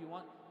down, or you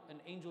want an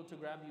angel to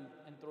grab you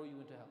and throw you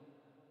into hell?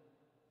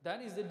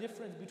 That is the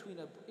difference between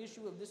an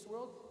issue of this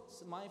world.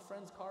 So my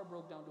friend's car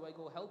broke down. Do I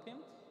go help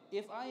him?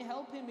 If I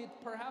help him,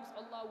 perhaps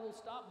Allah will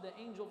stop the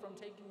angel from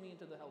taking me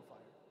into the hellfire.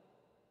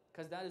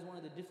 Because that is one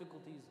of the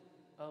difficulties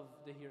of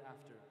the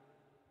hereafter.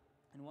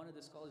 And one of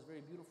the scholars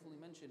very beautifully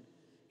mentioned,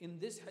 in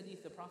this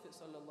hadith, the Prophet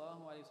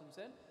ﷺ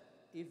said,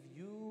 if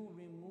you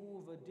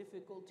remove a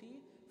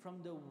difficulty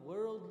from the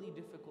worldly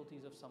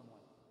difficulties of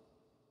someone,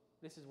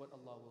 this is what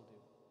Allah will do.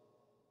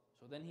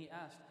 So then he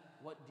asked,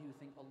 what do you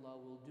think Allah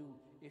will do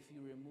if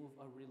you remove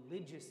a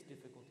religious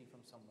difficulty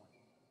from someone?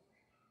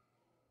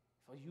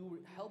 If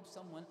you help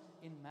someone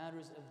in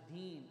matters of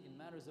deen, in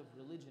matters of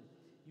religion,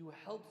 you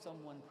help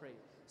someone pray.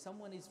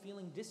 Someone is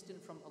feeling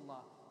distant from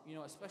Allah,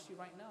 especially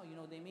right now,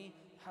 they may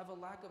have a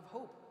lack of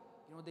hope.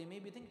 They may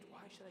be thinking,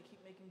 why should I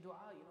keep making dua?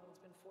 It's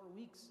been 4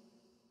 weeks.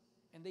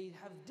 And they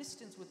have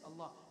distance with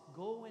Allah.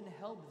 Go and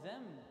help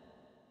them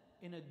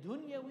in a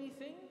dunyawi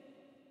thing.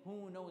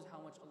 Who knows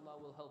how much Allah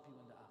will help you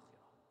in the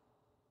akhirah.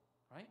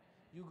 Right?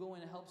 You go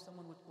and help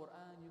someone with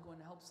Quran, you go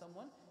and help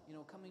someone,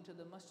 coming to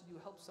the masjid, you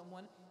help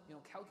someone,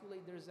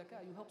 calculate their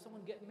zakah, you help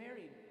someone get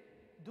married.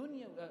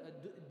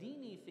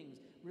 Deeni things,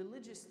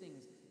 religious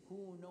things.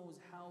 Who knows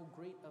how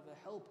great of a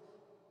help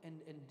and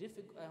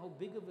how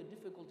big of a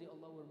difficulty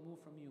Allah will remove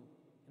from you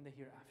in the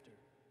hereafter.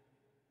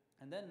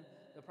 And then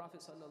the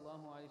Prophet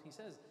ﷺ, he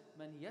says,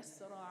 "Man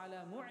yassara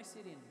ala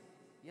mu'sirin,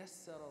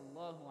 yassara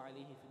Allahu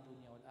alayhi fi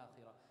dunya wal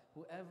akhirah."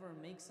 Whoever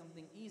makes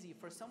something easy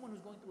for someone who's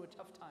going through a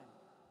tough time,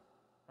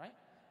 right?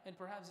 And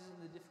perhaps this is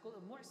the difficult.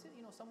 Mu'sir,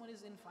 someone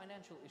is in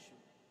financial issue.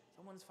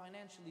 Someone's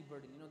financially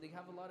burdened. They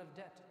have a lot of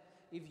debt.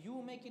 If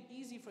you make it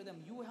easy for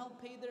them, you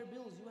help pay their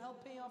bills, you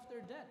help pay off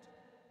their debt,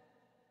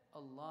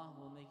 Allah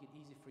will make it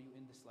easy for you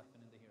in this life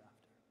and in the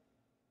hereafter.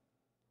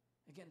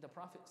 Again, the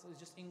Prophet is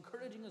just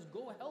encouraging us,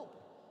 go help.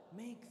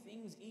 Make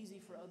things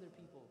easy for other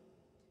people.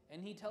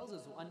 And he tells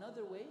us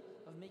another way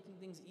of making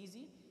things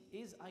easy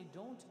is I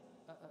don't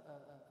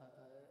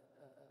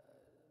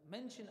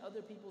mention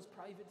other people's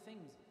private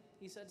things.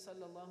 He said,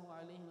 sallallahu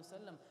alayhi wa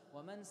sallam,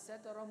 وَمَنْ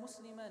سَتَرَ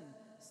مُسْلِمًا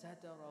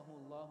سَتَرَهُ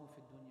اللَّهُ فِي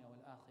الدُّنْيَا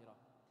وَالْآخِرَةِ.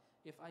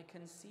 If I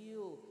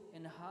conceal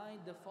and hide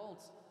the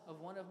faults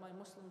of one of my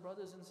Muslim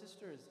brothers and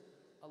sisters,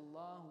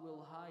 Allah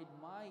will hide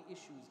my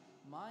issues,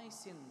 my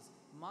sins,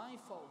 my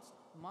faults,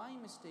 my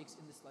mistakes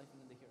in this life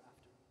and in the hereafter.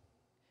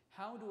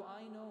 How do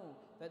I know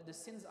that the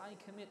sins I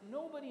commit,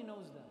 nobody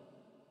knows them?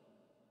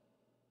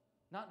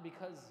 Not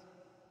because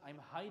I'm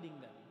hiding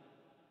them,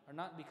 or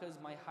not because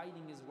my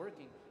hiding is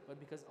working, but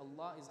because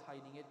Allah is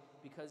hiding it,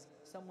 because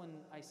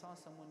I saw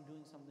someone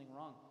doing something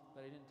wrong,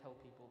 but I didn't tell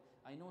people.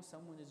 I know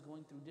someone is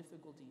going through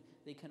difficulty.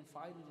 They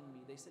confided in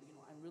me. They said,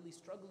 I'm really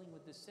struggling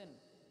with this sin.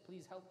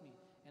 Please help me.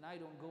 And I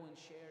don't go and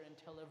share and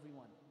tell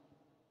everyone.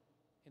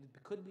 And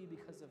it could be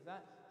because of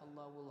that,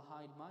 Allah will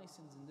hide my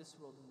sins in this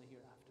world and the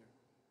hereafter.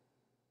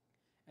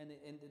 And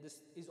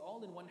this is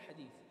all in one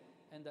hadith.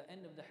 And the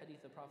end of the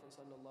hadith, the Prophet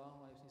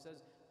ﷺ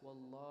says,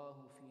 وَاللَّهُ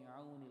فِي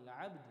عَوْنِ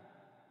الْعَبْدِ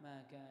مَا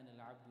كَانَ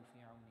الْعَبْدُ فِي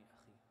عَوْنِ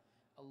أَخِيهِ.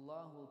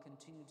 Allah will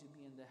continue to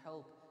be in the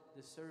help,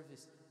 the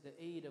service, the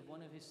aid of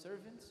one of His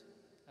servants,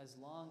 as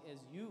long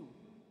as you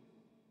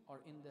are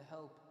in the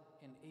help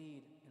and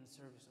aid and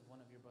service of one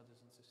of your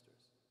brothers and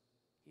sisters.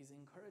 He's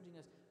encouraging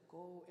us,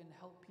 go and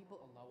help people,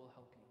 Allah will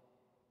help you.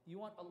 You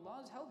want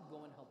Allah's help,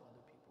 go and help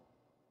other people.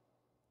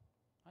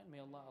 Right?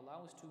 May Allah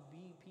allow us to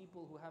be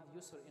people who have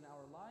yusr in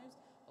our lives.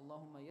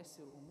 Allahumma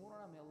yassir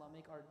umurana, may Allah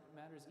make our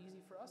matters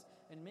easy for us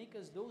and make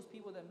us those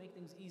people that make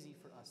things easy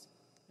for us.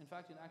 In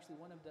fact, in actually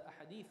one of the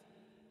hadith,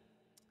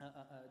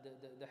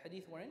 the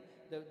hadith wherein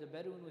the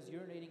Bedouin was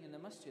urinating in the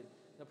masjid,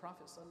 the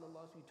Prophet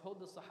ﷺ told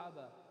the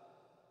Sahaba,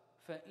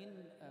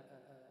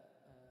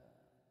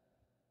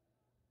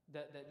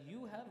 that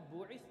you have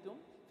bu'ithtum,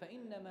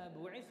 فَإِنَّمَا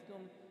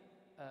بُعِثْتُمْ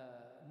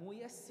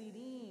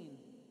مُيَسِّرِينَ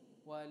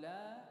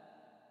وَلَا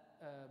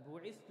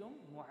بُعِثْتُمْ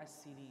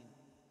مُعَسِّرِينَ.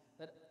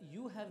 That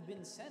you have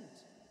been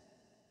sent,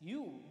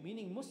 you,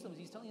 meaning Muslims,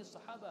 he's telling his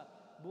Sahaba,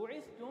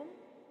 بُعِثْتُمْ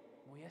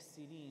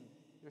مُيَسِّرِينَ.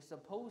 You're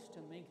supposed to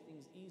make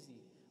things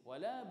easy.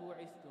 وَلَا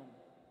بُعِثْتُمْ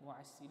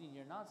مُعَسِّرِينَ.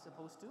 You're not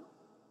supposed to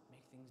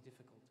make things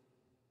difficult.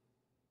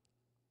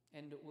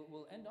 And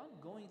we'll end on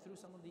going through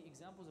some of the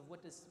examples of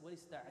what is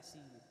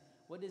ta'asir.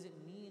 What does it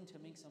mean to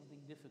make something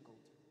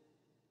difficult,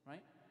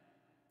 right?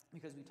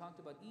 Because we talked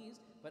about ease,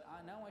 but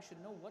now I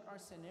should know what are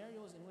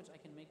scenarios in which I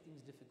can make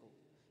things difficult.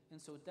 And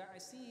so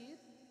ta'asir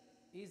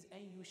is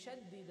أن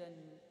يشدد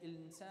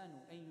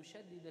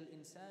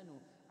الإنسان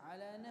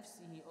على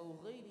نفسه أو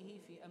غيره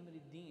في أمر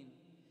الدين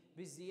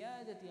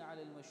بالزيادة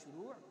على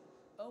المشروع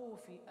أو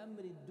في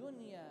أمر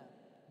الدنيا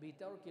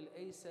بترك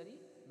الأيسر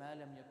ما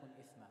لم يكن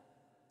إثما.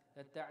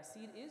 That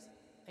ta'asir is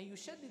أن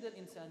يشدد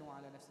الإنسان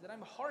على نفسه, that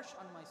I'm harsh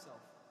on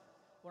myself,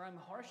 or I'm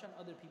harsh on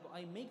other people.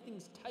 I make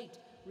things tight,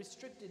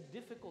 restricted,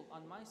 difficult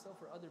on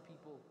myself or other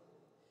people.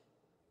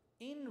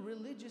 In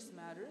religious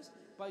matters,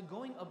 by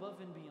going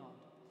above and beyond.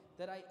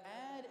 That I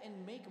add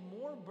and make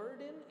more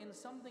burden in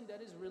something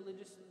that is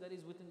religious, that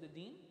is within the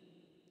deen.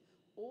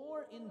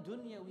 Or in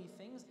dunyawi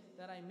things,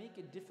 that I make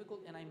it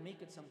difficult and I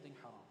make it something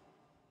haram.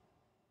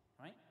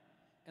 Right?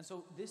 And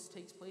so this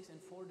takes place in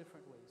 4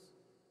 different ways.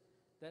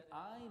 That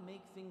I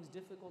make things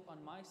difficult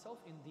on myself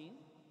in deen,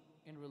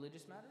 in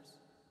religious matters.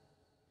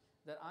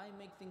 That I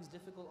make things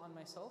difficult on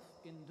myself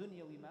in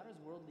dunyawi matters,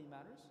 worldly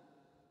matters.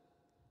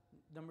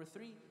 Number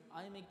 3,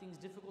 I make things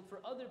difficult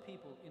for other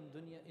people in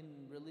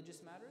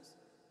religious matters.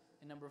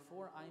 And number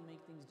 4, I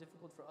make things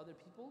difficult for other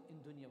people in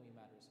dunyawi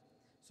matters.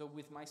 So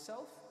with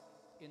myself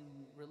in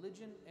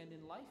religion and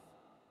in life,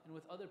 and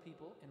with other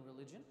people in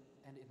religion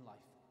and in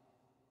life.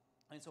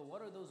 And so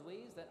what are those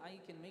ways that I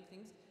can make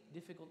things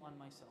difficult on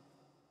myself?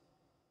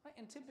 Right?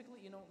 And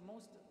typically,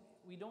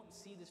 we don't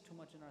see this too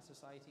much in our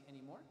society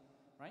anymore,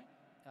 right?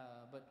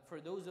 But for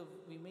those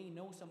we may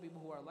know some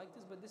people who are like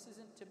this, but this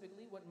isn't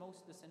typically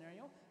the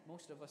scenario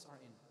most of us are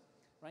in,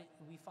 right?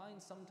 We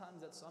find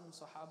sometimes that some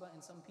Sahaba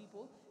and some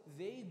people,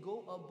 they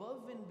go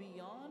above and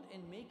beyond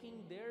in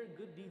making their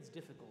good deeds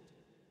difficult.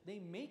 They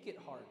make it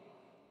hard.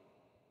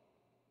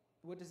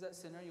 What does that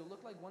scenario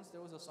look like? Once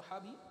there was a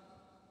Sahabi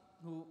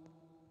who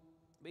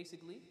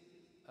basically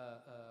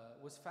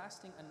was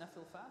fasting a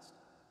nafil fast,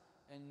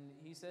 and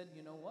he said,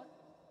 you know what?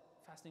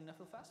 Fasting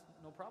nafil fast,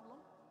 no problem.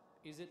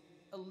 Is it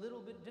a little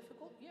bit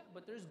difficult? Yeah,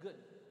 but there's good.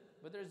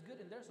 But there's good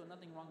in there, so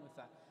nothing wrong with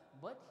that.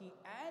 But he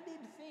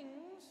added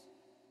things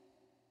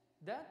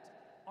that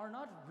are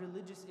not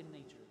religious in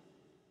nature.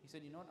 He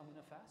said, you know what, I'm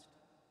going to fast.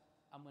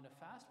 I'm going to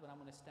fast, but I'm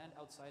going to stand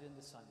outside in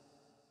the sun.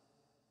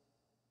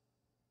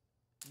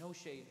 No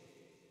shade.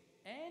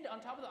 And on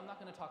top of that, I'm not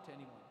going to talk to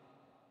anyone.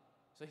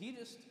 So he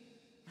just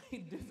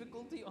made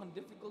difficulty on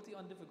difficulty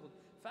on difficulty.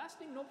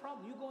 Fasting, no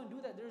problem. You go and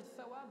do that. There's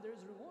thawab,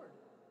 there's reward.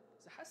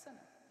 It's a hasana.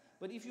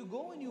 But if you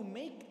go and you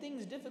make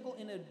things difficult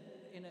in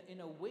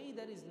a way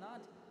that is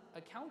not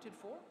accounted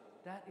for,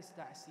 that is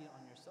ta'asir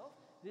on yourself.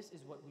 This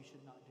is what we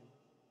should not do.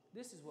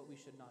 This is what we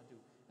should not do.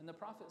 And the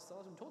Prophet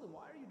ﷺ told him,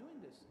 why are you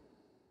doing this?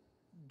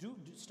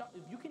 Stop.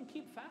 If you can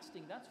keep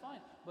fasting, that's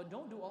fine. But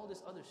don't do all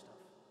this other stuff.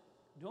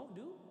 Don't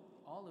do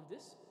all of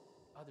this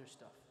other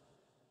stuff.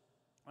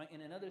 Right?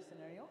 In another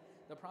scenario,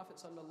 the Prophet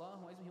ﷺ,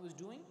 he was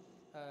doing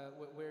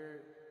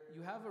where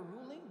you have a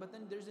ruling, but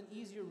then there's an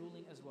easier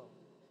ruling as well.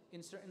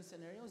 In certain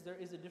scenarios, there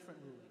is a different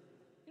ruling.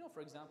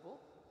 For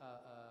example,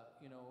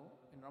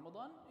 in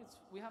Ramadan,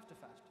 we have to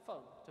fast,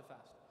 fard, to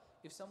fast.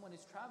 If someone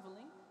is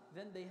traveling,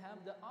 then they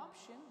have the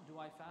option, do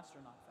I fast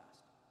or not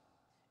fast?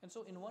 And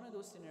so in one of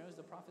those scenarios,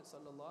 the Prophet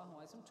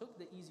ﷺ took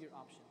the easier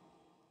option.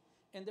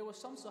 And there was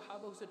some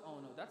Sahaba who said, oh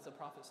no, that's the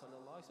Prophet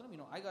ﷺ,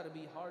 I got to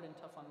be hard and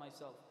tough on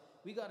myself.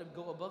 We got to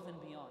go above and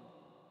beyond.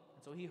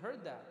 And so he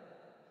heard that.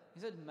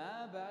 He said,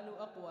 مَا بَالُ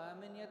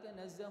أَقْوَامٍ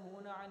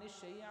يَتَنَزَّهُونَ عَنِ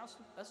الشَّيْءِ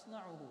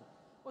أَصْنَعُهُ.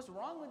 What's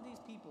wrong with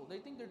these people? They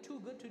think they're too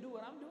good to do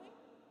what I'm doing?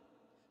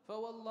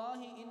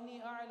 فَوَاللَّهِ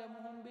إِنِّي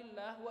أَعْلَمُهُمْ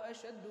بِاللَّهِ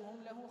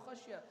وَأَشَدُّهُمْ لَهُ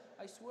خَشْيَةً.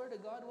 I swear to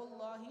God,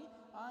 Wallahi,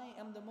 I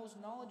am the most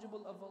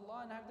knowledgeable of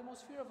Allah and I have the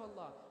most fear of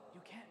Allah.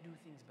 You can't do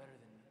things better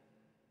than me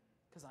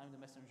because I am the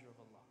messenger of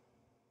Allah.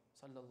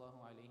 Sallallahu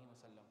alayhi wa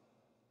sallam.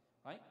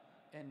 Right?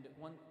 And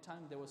one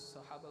time there was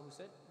a Sahaba who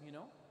said,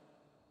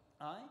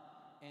 I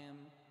am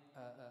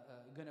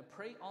going to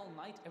pray all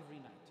night every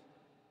night.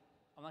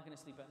 I'm not going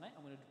to sleep at night,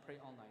 I'm going to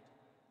pray all night.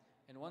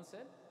 And one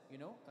said,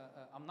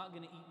 I'm not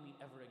going to eat meat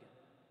ever again.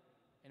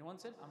 And one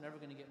said, I'm never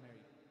going to get married.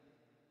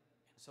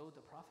 And so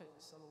the Prophet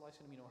ﷺ,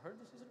 heard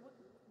this. He said, what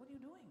are you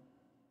doing?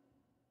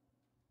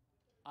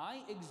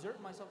 I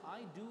exert myself.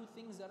 I do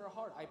things that are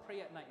hard. I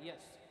pray at night,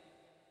 yes.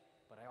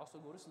 But I also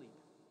go to sleep.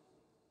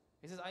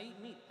 He says, I eat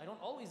meat. I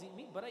don't always eat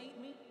meat, but I eat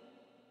meat.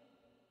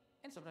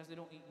 And sometimes they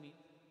don't eat meat.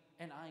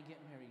 And I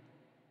get married.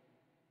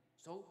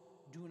 So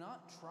do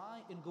not try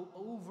and go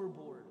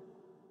overboard,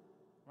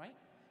 right?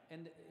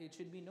 And it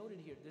should be noted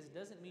here, this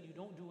doesn't mean you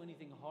don't do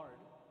anything hard.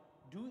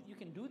 You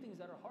can do things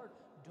that are hard.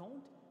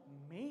 Don't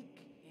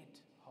make it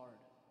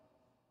hard,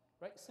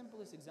 right?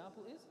 Simplest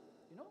example is,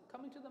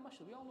 coming to the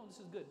masjid. We all know this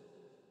is good,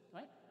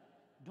 right?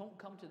 Don't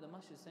come to the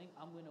masjid saying,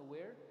 I'm going to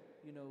wear,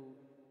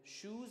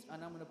 shoes,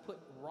 and I'm going to put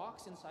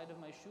rocks inside of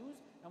my shoes.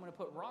 I'm going to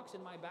put rocks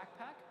in my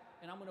backpack,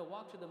 and I'm going to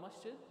walk to the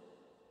masjid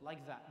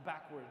like that,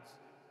 backwards,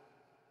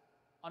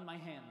 on my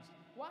hands.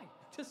 Why?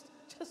 Just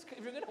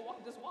if you're going to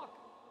walk, just walk.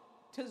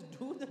 Just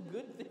do the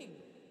good thing.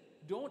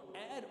 Don't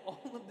add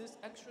all of this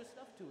extra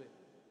stuff to it.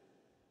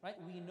 Right?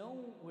 We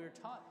know, we're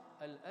taught,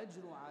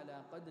 al-ajru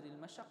ala qadri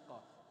al-mashaqqa.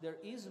 There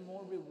is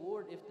more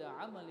reward if the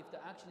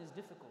action is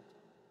difficult.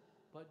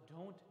 But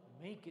don't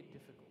make it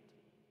difficult.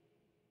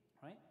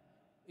 Right?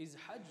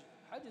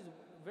 Hajj is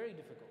very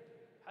difficult.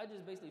 Hajj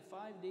is basically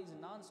 5 days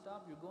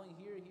non-stop. You're going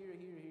here, here,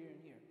 here, here, and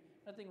here.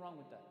 Nothing wrong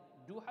with that.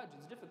 Do Hajj,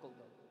 it's difficult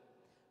though.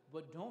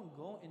 But don't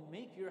go and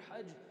make your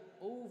Hajj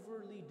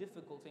overly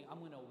difficult, saying, I'm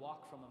going to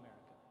walk from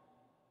America.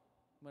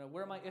 I'm going to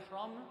wear my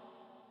ihram,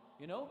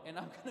 and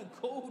I'm going to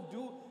go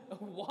do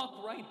a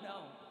walk right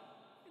now.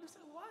 You just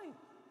say, why?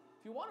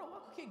 If you want to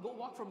walk, okay, go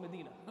walk from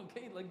Medina.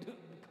 Okay,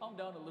 calm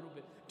down a little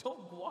bit.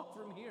 Don't walk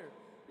from here.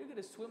 You're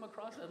going to swim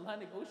across the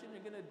Atlantic Ocean.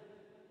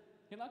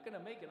 You're not going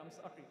to make it. I'm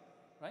sorry,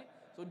 right?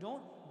 So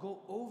don't go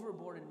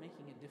overboard in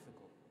making it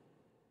difficult.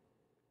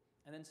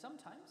 And then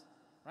sometimes,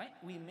 right,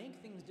 we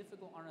make things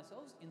difficult on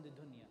ourselves in the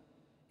dunya,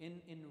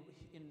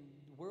 in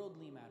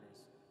worldly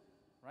matters,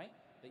 right?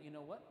 That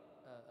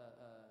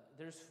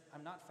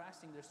I'm not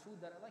fasting. There's food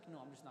that I like. No,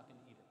 I'm just not going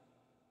to eat it,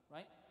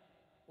 right?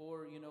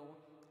 Or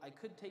I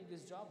could take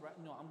this job, right?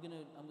 No, I'm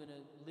gonna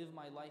live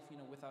my life,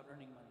 without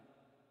earning money.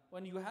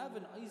 When you have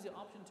an easy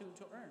option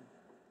to earn,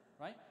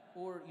 right?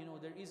 Or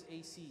there is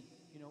AC,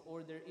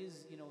 or there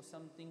is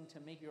something to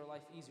make your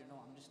life easier. No,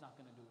 I'm just not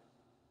gonna do it,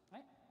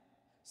 right?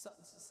 So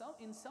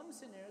in some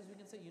scenarios we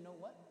can say, you know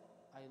what?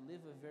 I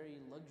live a very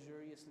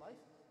luxurious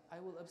life. I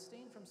will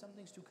abstain from some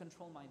things to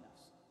control my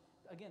nafs.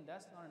 Again,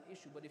 that's not an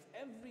issue. But if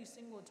every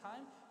single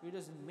time you're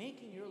just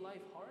making your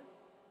life hard,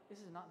 this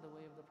is not the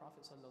way of the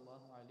Prophet ﷺ.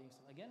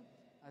 Again,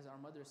 as our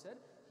mother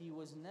said, he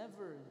was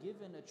never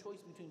given a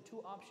choice between two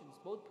options,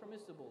 both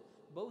permissible,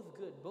 both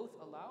good, both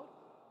allowed,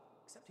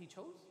 except he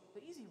chose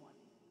the easy one.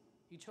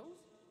 He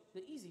chose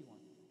the easy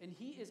one. And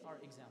he is our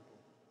example.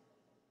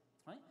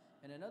 Right?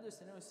 And another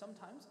scenario,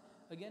 sometimes,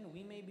 again,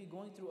 we may be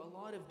going through a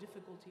lot of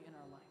difficulty in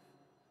our life.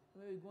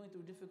 We may be going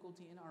through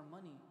difficulty in our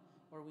money,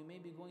 or we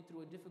may be going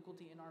through a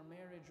difficulty in our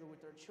marriage or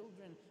with our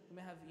children. We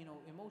may have,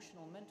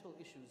 emotional, mental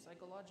issues,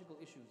 psychological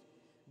issues.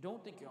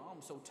 Don't think,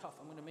 I'm so tough,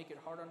 I'm going to make it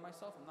hard on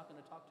myself, I'm not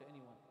going to talk to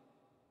anyone.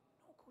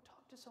 No, go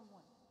talk to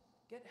someone.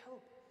 Get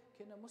help.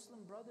 Can a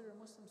Muslim brother or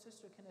Muslim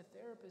sister, can a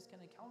therapist,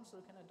 can a counselor,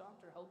 can a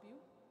doctor help you?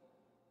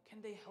 Can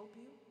they help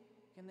you?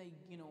 Can they,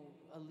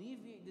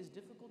 alleviate this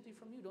difficulty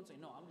from you? Don't say,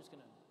 no, I'm just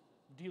going to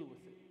deal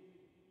with it.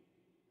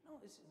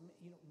 No, it's,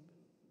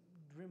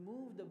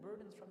 remove the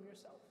burdens from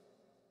yourself.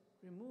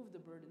 Remove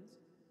the burdens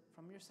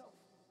from yourself.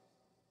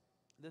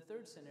 The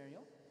third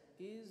scenario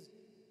is,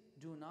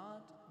 do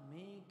not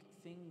make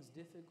things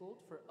difficult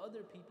for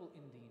other people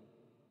in deen,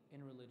 in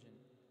religion.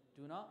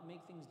 Do not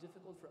make things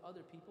difficult for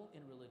other people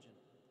in religion.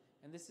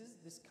 And this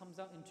comes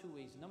out in two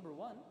ways. Number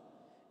one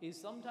is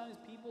sometimes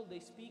people, they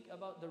speak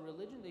about the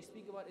religion, they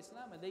speak about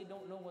Islam, and they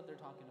don't know what they're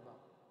talking about.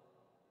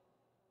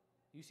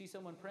 You see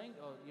someone praying,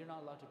 oh, you're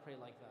not allowed to pray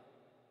like that.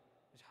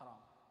 It's haram.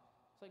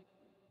 It's like,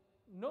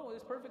 no,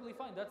 it's perfectly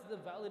fine. That's the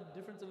valid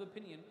difference of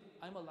opinion.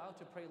 I'm allowed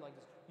to pray like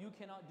this. You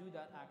cannot do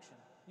that action.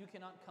 You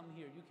cannot come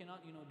here. You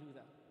cannot, do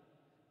that.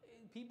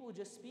 People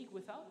just speak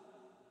without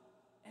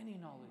any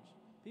knowledge.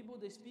 People,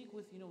 they speak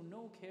with,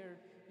 no care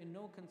and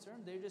no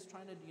concern. They're just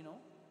trying to,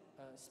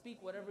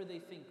 speak whatever they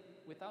think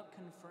without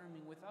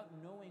confirming, without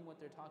knowing what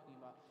they're talking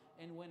about.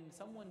 And when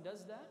someone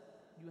does that,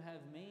 you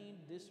have made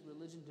this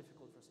religion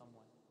difficult for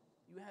someone.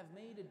 You have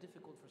made it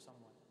difficult for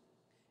someone.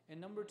 And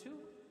number two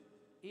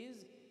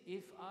is,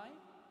 if I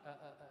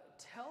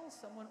tell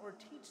someone or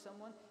teach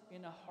someone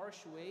in a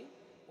harsh way,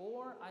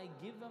 or I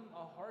give them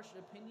a harsh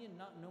opinion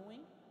not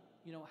knowing,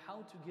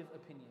 how to give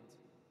opinions.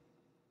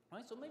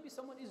 Right? So maybe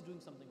someone is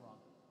doing something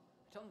wrong.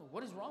 I tell them,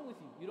 what is wrong with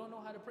you? You don't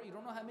know how to pray. You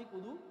don't know how to make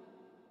wudu?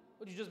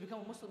 What, you just become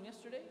a Muslim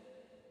yesterday?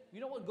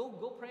 You know what?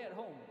 Go pray at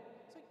home.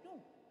 It's like,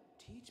 no.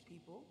 Teach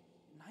people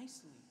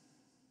nicely.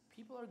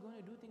 People are going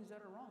to do things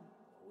that are wrong.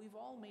 We've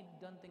all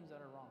done things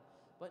that are wrong.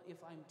 But if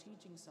I'm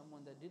teaching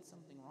someone that did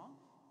something wrong,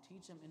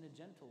 teach them in a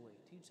gentle way.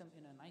 Teach them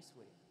in a nice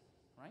way.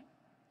 Right?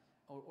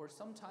 Or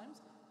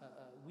sometimes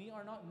we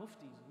are not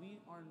muftis.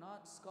 We are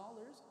not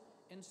scholars.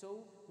 And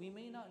so we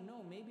may not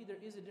know. Maybe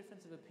there is a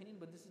difference of opinion,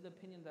 but this is the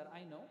opinion that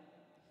I know.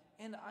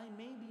 And I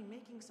may be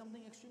making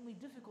something extremely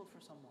difficult for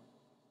someone.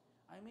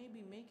 I may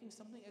be making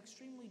something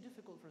extremely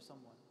difficult for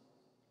someone.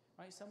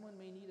 Right? Someone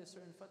may need a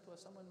certain fatwa,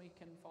 someone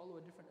can follow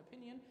a different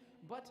opinion,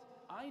 but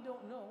I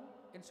don't know,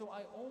 and so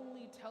I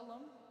only tell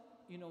them,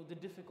 the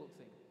difficult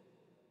thing.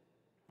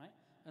 Right?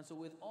 And so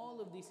with all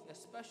of these,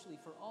 especially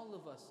for all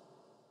of us,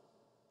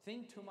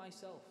 think to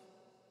myself,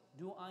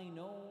 do I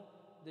know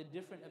the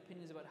different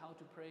opinions about how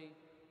to pray,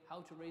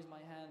 how to raise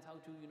my hands, how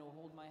to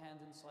hold my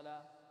hands in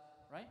salah,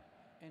 right?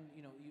 And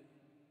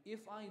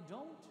if I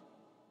don't,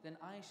 then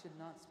I should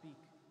not speak,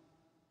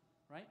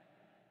 right?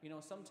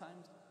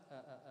 Sometimes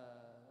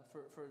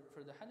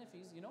for the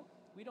Hanafis,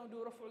 we don't do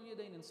raf'ul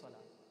yadayn in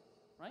salah,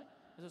 right?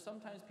 And so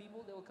sometimes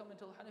people, they will come and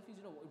tell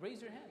Hanafis,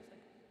 raise your hands. Like,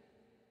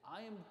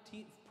 I am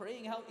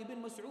praying how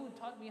Ibn Mas'ud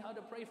taught me how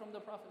to pray from the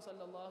Prophet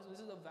sallallahu alaihi wasallam. This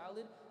is a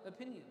valid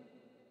opinion,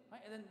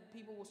 right? And then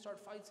people will start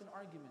fights and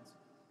arguments,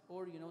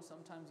 or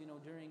sometimes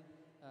during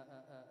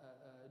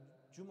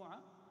Jumu'ah,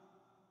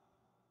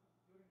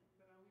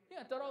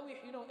 yeah, Taraweeh,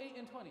 8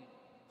 and 20.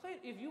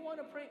 If you want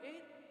to pray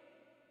 8,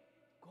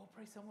 go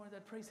pray somewhere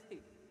that prays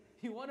 8.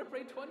 You want to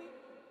pray 20?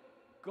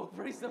 Go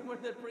pray somewhere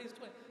that prays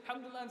 20.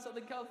 Alhamdulillah, in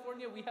Southern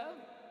California, we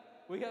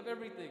have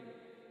everything.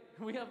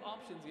 We have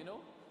options,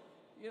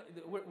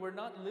 we're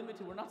not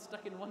limited, we're not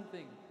stuck in one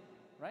thing,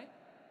 right?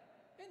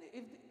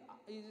 And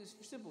it's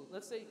simple.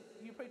 Let's say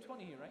you pray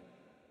 20 here, right?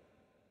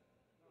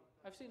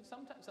 I've seen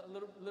sometimes a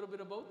little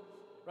bit of both,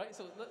 right?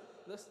 So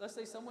let's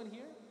say someone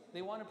here,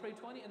 they want to pray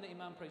 20 and the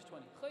Imam prays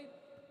 20. Khayr.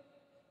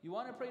 You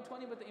want to pray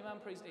 20 but the Imam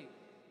prays 8.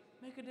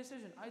 Make a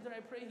decision. Either I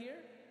pray here,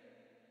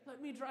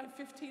 let me drive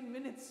 15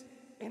 minutes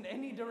in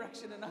any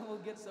direction and I will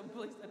get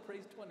someplace that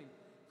prays 20.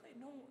 Khayr.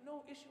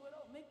 No issue at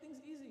all. Make things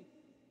easy,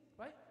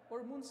 right?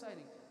 Or moon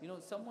sighting.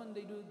 Someone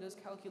does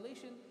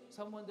calculation,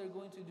 someone they're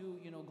going to do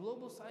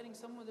global sighting,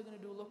 someone they're going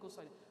to do local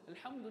sighting.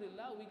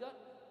 Alhamdulillah, we got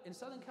in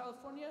Southern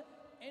California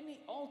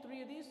all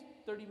three of these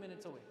 30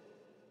 minutes away.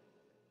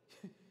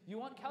 You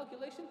want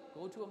calculation?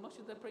 Go to a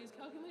masjid that prays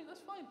calculation,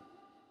 that's fine.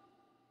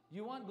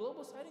 You want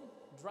global sighting?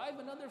 Drive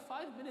another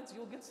 5 minutes,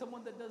 you'll get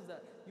someone that does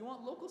that. You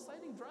want local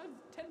sighting? Drive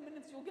 10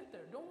 minutes, you'll get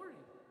there. Don't worry.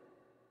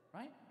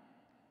 Right?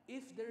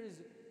 If there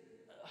is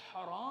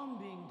haram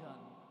being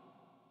done,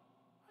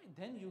 right,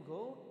 then you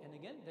go, and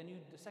again,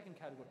 the second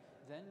category,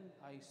 then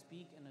I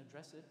speak and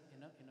address it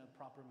in a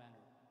proper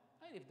manner.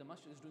 Right? If the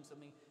masjid is doing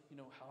something,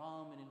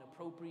 haram and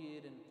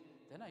inappropriate, and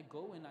then I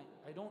go and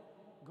I don't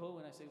go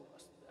and I say,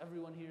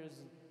 everyone here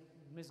is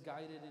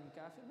misguided and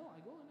kafir. No, I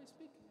go and I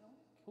speak,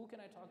 who can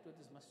I talk to at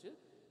this masjid?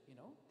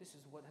 This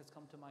is what has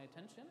come to my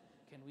attention.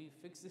 Can we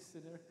fix this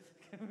scenario?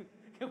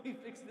 Can we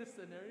fix this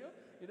scenario?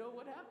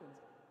 What happens?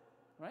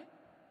 Right?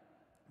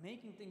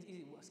 Making things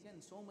easy.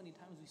 Again, so many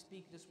times we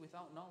speak just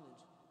without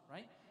knowledge,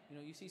 right?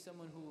 You see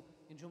someone who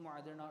in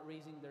Jumu'ah, they're not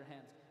raising their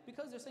hands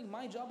because they're saying,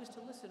 my job is to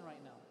listen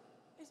right now.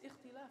 It's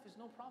ikhtilaf, is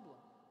no problem,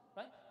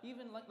 right?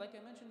 Even like I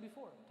mentioned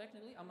before,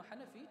 technically I'm a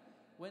Hanafi.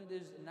 When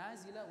there's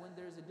nazila, when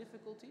there's a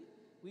difficulty,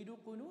 we do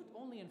qunut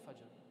only in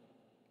Fajr.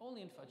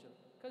 Only in Fajr.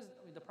 Because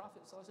the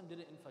Prophet ﷺ did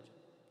it in Fajr,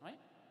 right?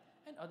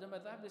 And other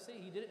madhab, they say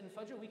he did it in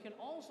Fajr. We can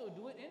also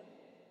do it in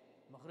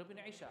Maghrib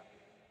and Isha.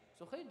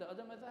 So the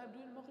other madhab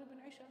do it in Maghrib and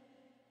Isha.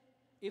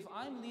 If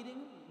I'm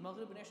leading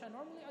Maghrib and Isha,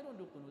 normally I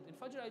don't do qunut. In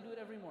Fajr I do it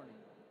every morning.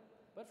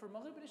 But for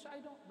Maghrib and Isha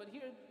I don't. But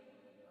here,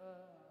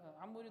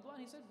 Amr Ridwan,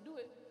 he said,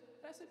 do it.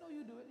 And I said, no,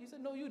 you do it. He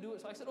said, no, you do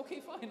it. So I said, okay,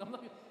 fine. I'm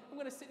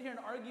going to sit here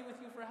and argue with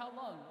you for how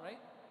long,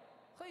 right?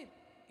 Khayr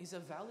is a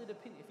valid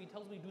opinion. If he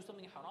tells me do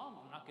something haram,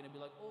 I'm not going to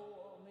be like,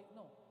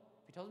 no.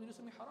 If he tells me do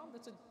something haram,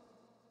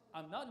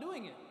 I'm not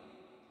doing it.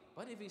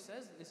 But if he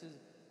says,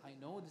 I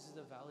know this is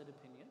a valid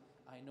opinion,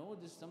 I know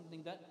this is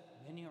something that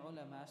many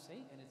ulama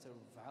say, and it's a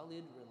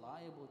valid,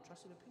 reliable,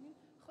 trusted opinion,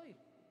 khayr.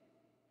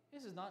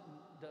 This is not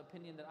the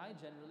opinion that I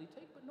generally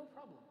take, but no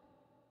problem.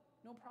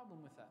 No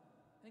problem with that.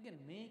 And again,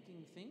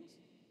 making things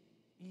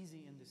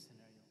easy in this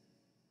scenario,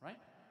 right?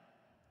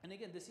 And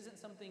again, this isn't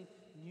something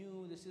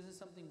new, this isn't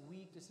something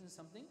weak, this isn't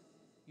something,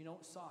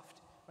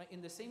 soft, right?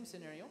 In the same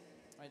scenario,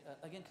 right?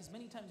 Again, because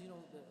many times,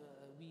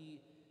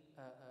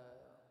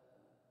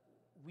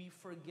 we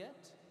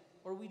forget,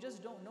 or we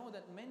just don't know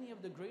that many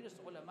of the greatest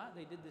ulama,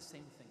 they did the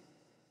same thing,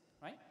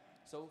 right?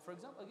 So, for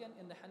example, again,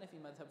 in the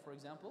Hanafi madhab, for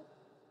example,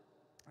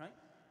 right?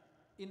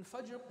 In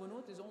Fajr,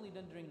 qunut is only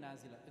done during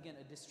nazila. Again,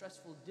 a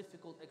distressful,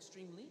 difficult,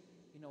 extremely,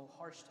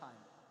 harsh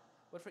time.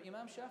 But for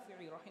Imam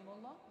Shafi'i,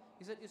 rahimahullah,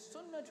 he said, it's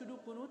sunnah to do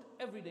qunut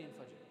every day in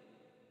Fajr,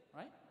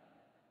 right?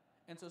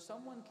 And so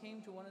someone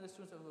came to one of the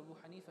students of Abu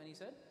Hanifa and he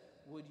said,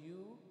 what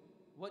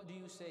do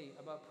you say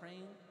about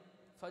praying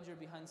Fajr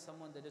behind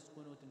someone that does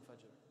qunut in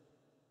Fajr?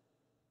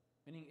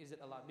 Meaning, is it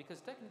allowed?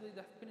 Because technically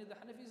the opinion of the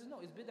Hanafis is no,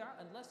 it's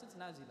bid'ah unless it's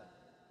nazila.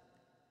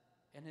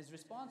 And his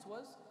response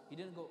was, he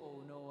didn't go,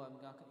 oh no, I'm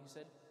not going. He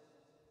said,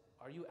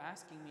 are you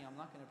asking me I'm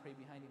not going to pray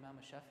behind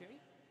Imam Shafi'i?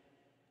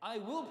 I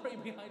will pray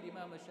behind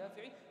Imam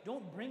Shafi'i.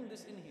 Don't bring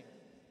this in here.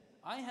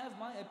 I have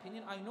my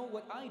opinion, I know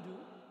what I do.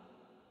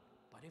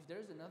 But if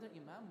there's another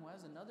Imam who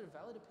has another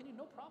valid opinion,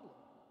 no problem.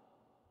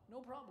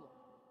 No problem.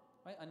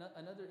 Right?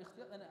 Another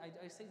ikhtiyar, and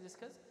I say this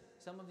because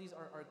some of these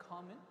are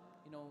common,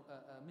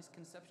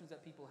 misconceptions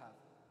that people have.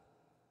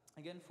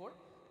 Again, for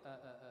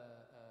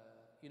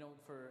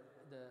for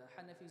the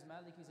Hanafis,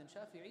 Malikis and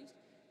Shafi'is,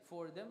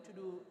 for them to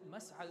do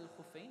mas'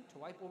 al-khuffayn, to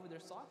wipe over their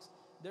socks,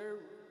 their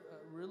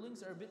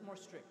rulings are a bit more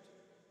strict.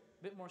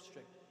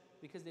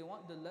 Because they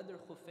want the leather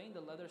khuffayn,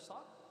 the leather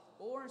sock,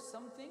 or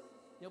something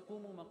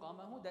yaqumu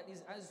maqamahu, that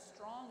is as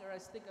strong or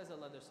as thick as a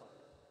leather sock.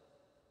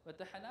 But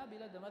the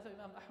Hanabila, the madhab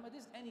Imam Ahmad,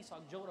 is any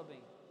sock,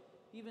 jawrabayn,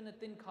 even a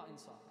thin cotton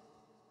sock.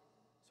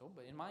 So,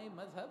 but in my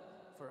madhab,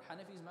 for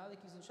Hanafis,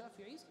 Malikis and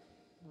Shafi'is,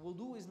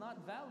 wudu is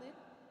not valid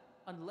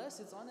unless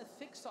it's on a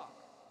thick sock,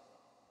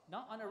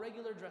 not on a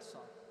regular dress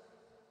sock.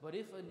 But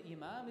if an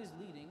imam is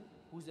leading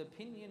whose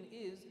opinion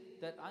is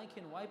that I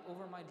can wipe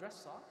over my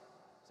dress sock,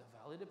 it's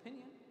a valid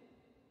opinion.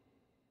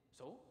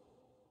 So,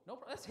 no,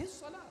 that's his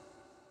salah.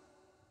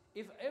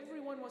 If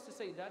everyone was to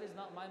say that is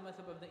not my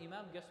madhab of the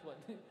imam, guess what?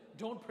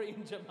 Don't pray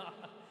in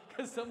jama'ah,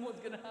 because someone's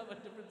going to have a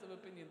difference of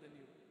opinion than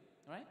you.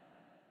 Right?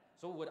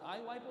 So would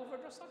I wipe over a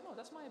dress sock? No,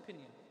 that's my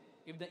opinion.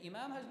 If the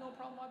imam has no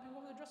problem wiping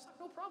over the dress sock,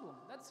 no problem.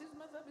 That's his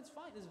madhab, it's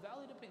fine, it's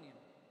valid opinion.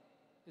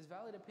 It's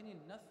valid opinion,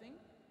 nothing,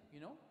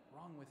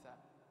 wrong with that.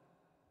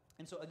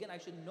 And so again, I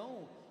should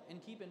know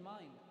and keep in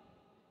mind,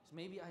 so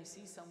maybe I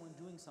see someone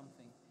doing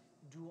something.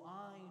 Do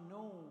I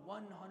know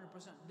 100%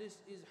 this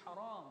is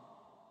haram?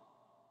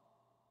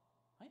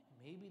 Right?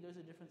 Maybe there's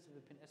a difference of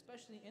opinion,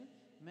 especially in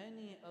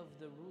many of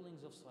the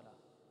rulings of salah.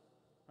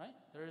 Right?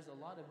 There is a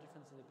lot of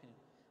difference of opinion.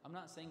 I'm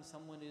not saying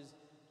someone is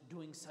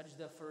doing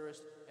sajda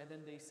first and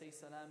then they say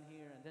salam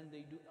here and then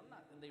they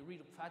and they read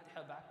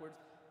Fatiha backwards.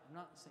 I'm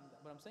not saying that,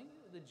 but I'm saying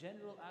the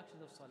general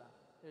actions of salah.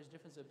 There's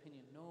difference of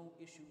opinion, no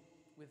issue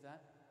with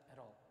that at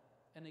all.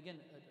 And again,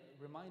 a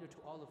reminder to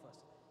all of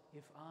us,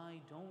 if I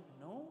don't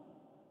know,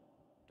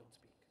 don't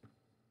speak.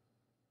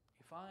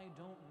 If I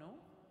don't know,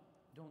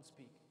 don't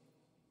speak.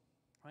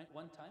 Right?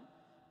 One time,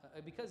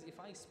 because if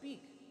I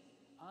speak,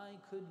 I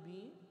could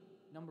be,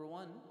 number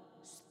one,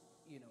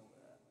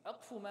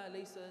 أَقْفُ مَا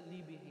لَيْسَ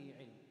لِي بِهِ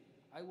عِلْمٍ.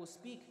 I will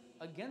speak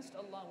against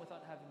Allah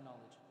without having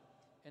knowledge.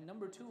 And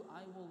number two,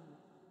 I will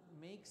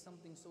make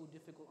something so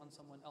difficult on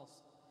someone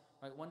else.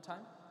 Right? One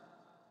time,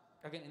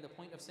 again, in the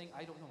point of saying,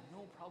 I don't know,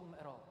 no problem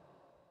at all.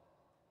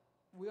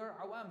 We are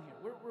awam here,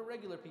 we're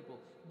regular people.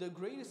 The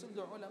greatest of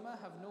the ulama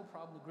have no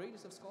problem, the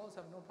greatest of scholars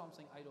have no problem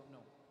saying, I don't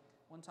know.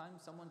 One time,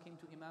 someone came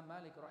to Imam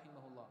Malik,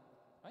 rahimahullah.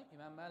 Right?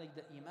 Imam Malik,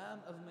 the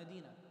Imam of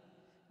Medina.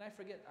 And I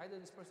forget,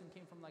 either this person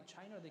came from like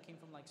China or they came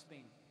from like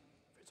Spain.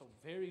 So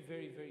very,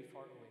 very, very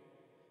far away.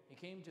 He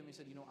came to me and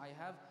said, I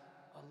have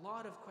a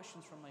lot of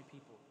questions from my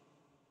people.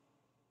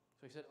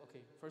 So he said,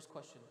 okay, first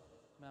question.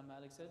 Imam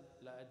Malik said,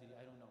 La adri,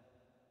 I don't know.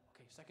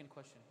 Okay, second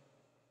question.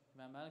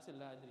 Imam Malik said,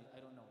 La adri,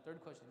 I don't know. Third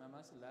question. Imam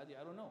Malik said, La adri,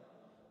 I don't know.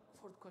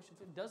 Fourth question,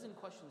 2 dozen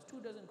questions.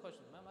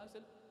 Imam Malik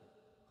said,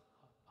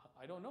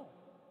 I don't know.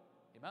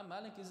 Imam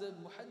Malik is a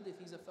muhaddith,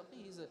 he's a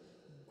faqih, he's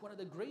one of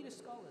the greatest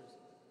scholars.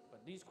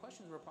 But these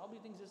questions were probably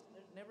things just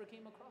never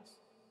came across.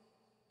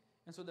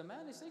 And so the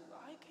man is saying,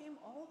 I came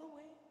all the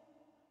way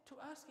to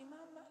ask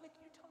Imam Malik,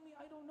 you tell me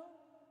I don't know.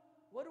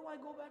 What do I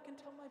go back and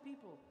tell my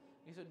people?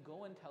 He said,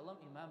 go and tell them.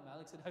 Imam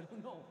Malik said, I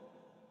don't know.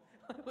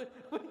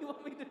 What do you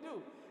want me to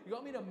do? You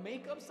want me to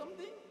make up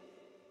something?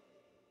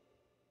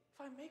 If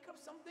I make up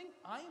something,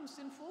 I am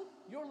sinful,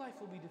 your life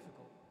will be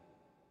difficult.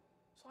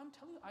 So I'm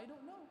telling you, I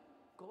don't know.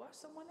 Go ask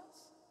someone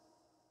else.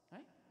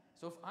 Right?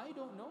 So if I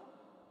don't know,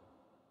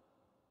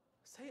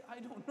 say I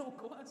don't know,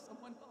 go ask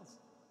someone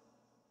else.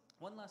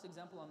 One last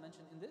example I'll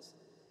mention in this,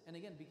 and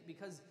again,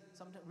 because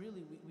sometimes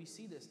really we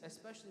see this,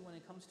 especially when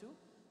it comes to,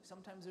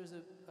 sometimes there's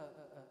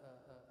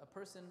a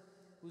person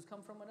who's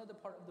come from another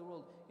part of the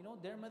world,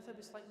 their madhab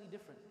is slightly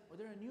different, or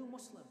they're a new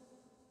Muslim,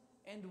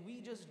 and we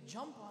just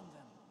jump on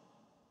them,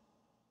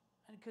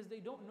 and because they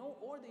don't know,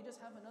 or they just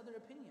have another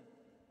opinion,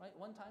 right?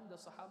 One time the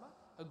Sahaba,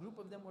 a group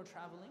of them were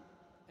traveling,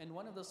 and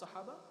one of the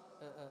Sahaba,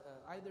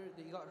 either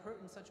they got hurt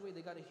in such a way,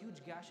 they got a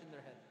huge gash in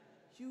their head,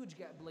 huge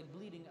gap, like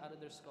bleeding out of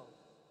their skull.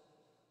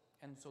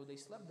 And so they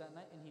slept that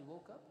night and he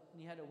woke up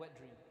and he had a wet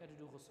dream. He had to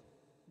do ghusl,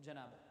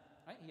 janaba.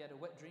 Right? He had a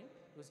wet dream,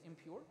 it was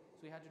impure,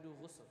 so he had to do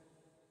ghusl.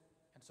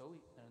 And so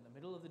in the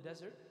middle of the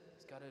desert,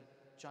 he's got a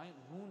giant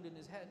wound in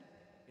his head,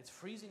 it's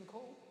freezing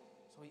cold.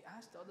 So he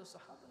asked the other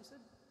Sahaba, he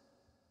said,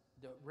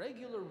 the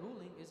regular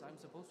ruling is I'm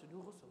supposed to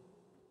do ghusl.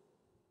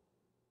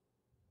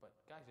 But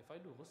guys, if I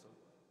do ghusl,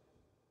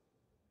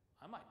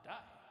 I might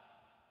die.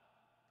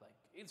 Like,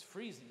 it's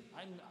freezing.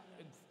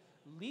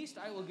 Least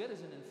I will get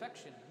is an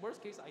infection.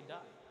 Worst case, I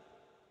die.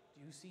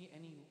 Do you see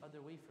any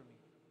other way for me?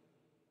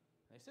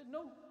 They said,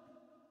 no.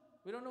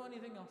 We don't know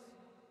anything else.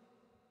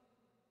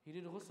 He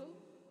did ghusl,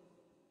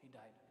 he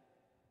died.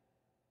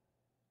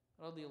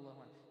 Radiallahu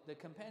anhu. The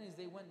companions,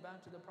 they went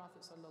back to the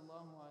Prophet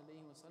sallallahu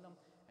alaihi wasallam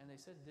and they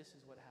said, this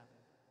is what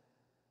happened.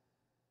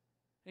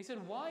 And he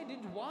said, why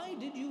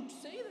did you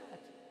say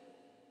that?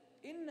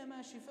 إِنَّمَا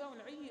شِفَاءُ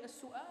الْعِيِّ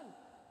السُّؤَالِ.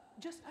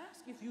 Just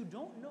ask. If you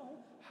don't know,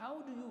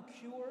 how do you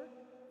cure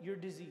your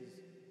disease?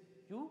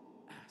 You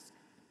ask.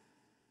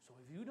 So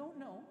if you don't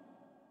know,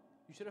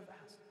 you should have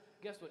asked.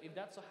 Guess what? If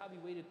that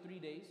Sahabi waited 3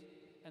 days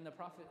and the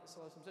Prophet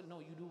said, no,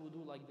 you do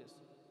wudu like this.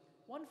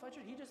 One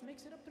Fajr, he just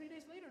makes it up 3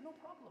 days later, no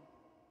problem.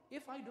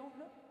 If I don't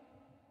know.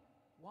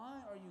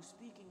 Why are you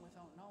speaking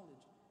without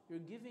knowledge?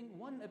 You're giving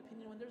one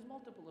opinion when there's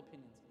multiple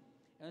opinions.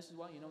 And this is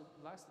why,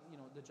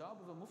 the job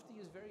of a mufti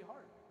is very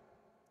hard.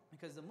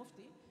 Because the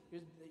mufti,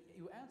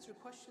 you answer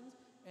questions,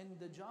 and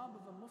the job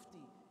of a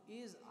mufti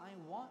is, I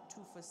want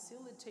to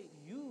facilitate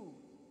you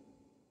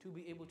to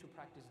be able to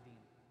practice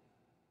deen.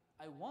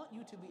 I want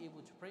you to be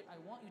able to pray. I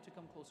want you to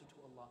come closer to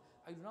Allah.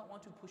 I do not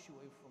want to push you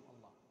away from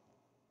Allah.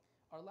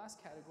 Our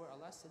last category, our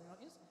last scenario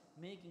is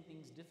making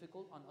things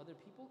difficult on other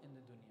people in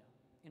the dunya,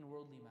 in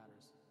worldly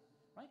matters.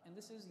 Right? And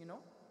this is,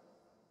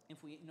 if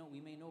we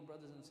may know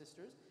brothers and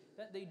sisters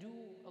that they do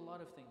a lot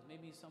of things.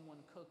 Maybe someone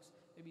cooks,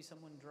 maybe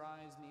someone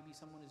drives, maybe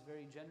someone is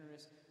very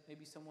generous,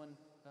 maybe someone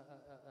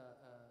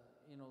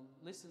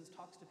listens,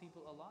 talks to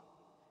people a lot.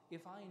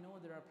 If I know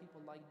there are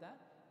people like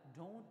that,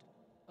 don't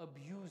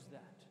abuse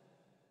that,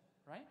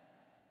 right?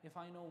 If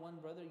I know one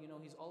brother,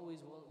 he's always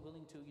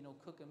willing to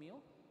cook a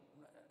meal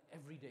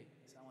every day.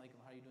 Assalamu alaikum,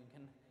 how are you doing?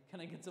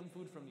 Can I get some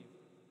food from you,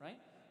 right?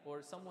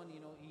 Or someone,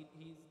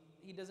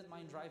 he doesn't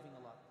mind driving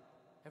a lot.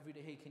 Every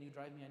day, hey, can you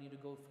drive me? I need to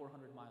go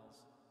 400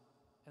 miles.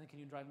 And then can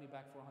you drive me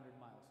back 400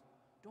 miles?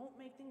 Don't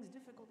make things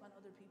difficult on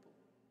other people.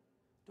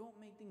 Don't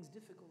make things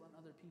difficult on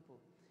other people.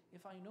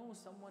 If I know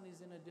someone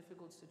is in a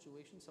difficult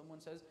situation, someone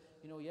says,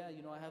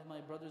 I have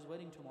my brother's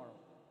wedding tomorrow.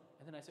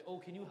 And then I say, oh,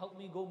 can you help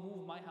me go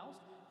move my house?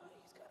 No,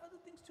 he's got other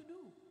things to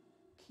do.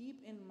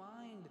 Keep in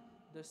mind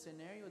the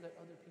scenario that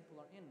other people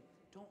are in.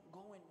 Don't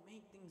go and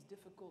make things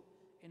difficult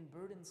and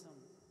burdensome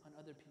on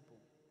other people.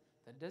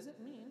 That doesn't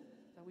mean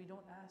that we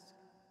don't ask.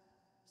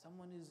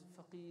 Someone is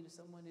faqir,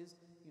 someone is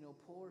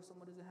poor,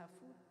 someone doesn't have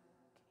food.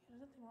 Okay,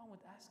 there's nothing wrong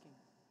with asking.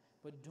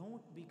 But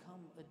don't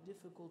become a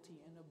difficulty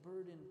and a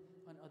burden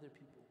on other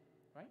people,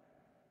 right?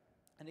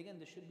 And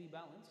again, there should be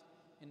balance.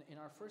 In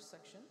our first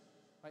section,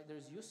 right,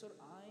 there's yusr,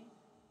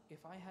 if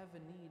I have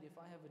a need, if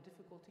I have a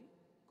difficulty,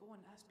 go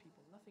and ask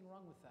people. Nothing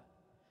wrong with that.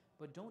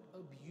 But don't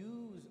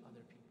abuse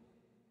other people.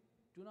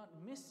 Do not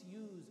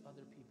misuse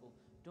other people.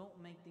 Don't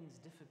make things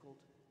difficult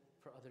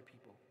for other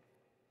people.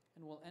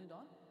 And we'll end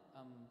on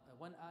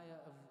one ayah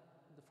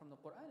from the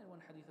Quran and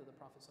one hadith of the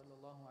Prophet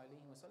sallallahu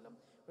alaihi wasallam.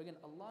 Where again,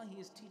 Allah,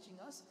 He is teaching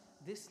us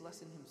this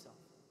lesson Himself.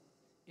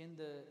 In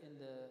the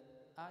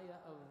ayah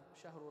of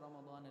Shahru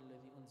Ramadan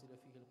alladhi unzila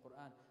fihi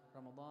al-Quran.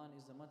 Ramadan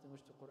is the month in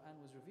which the Quran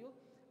was revealed.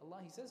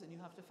 Allah, He says, and you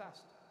have to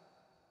fast.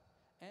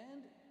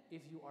 And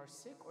if you are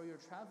sick or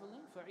you're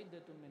traveling,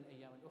 فَعِدَّةٌ مِّنْ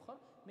أَيَّامٍ أُخَرٍ,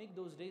 make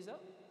those days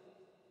up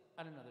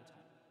at another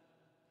time.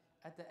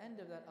 At the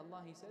end of that,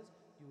 Allah, He says,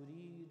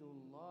 يُرِيدُ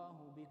اللَّهُ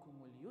بِكُمُ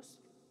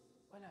الْيُسْرِ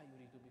وَلَا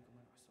يُرِيدُ بِكُمُ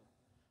الْعُسْرِ.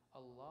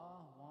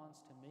 Allah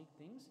wants to make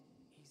things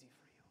easy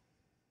for you.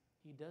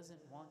 He doesn't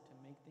want to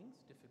make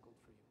things difficult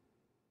for you.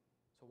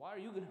 So why are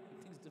you going to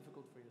make things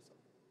difficult for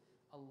yourself?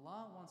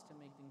 Allah wants to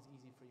make things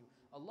easy for you.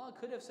 Allah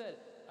could have said,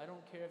 I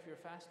don't care if you're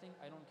fasting,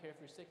 I don't care if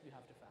you're sick, you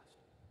have to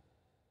fast.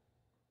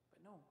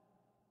 But no,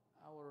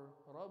 our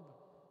Rabb,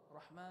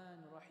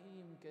 Rahman,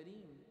 Rahim,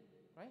 Kareem,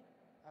 right?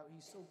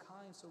 He's so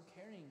kind, so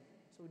caring,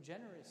 so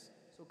generous,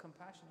 so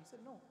compassionate. He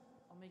said, no,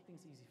 I'll make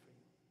things easy for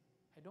you.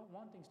 I don't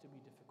want things to be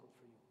difficult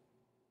for you.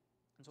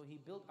 And so He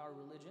built our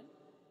religion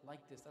like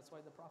this. That's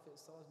why the Prophet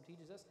ﷺ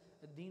teaches us,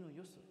 ad-deenu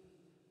yusr.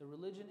 The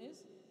religion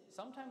is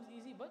sometimes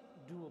easy, but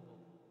doable.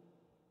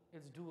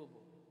 It's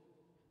doable.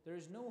 There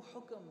is no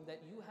hukm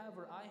that you have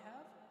or I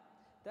have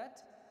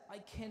that I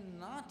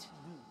cannot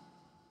do.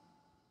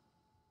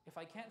 If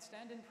I can't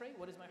stand and pray,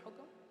 what is my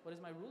hukm? What is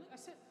my ruling? I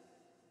sit.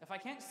 If I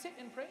can't sit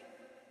and pray,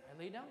 I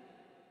lay down.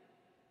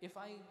 If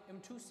I am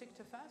too sick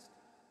to fast,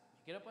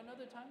 get up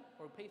another time,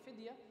 or pay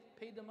fidyah,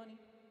 pay the money.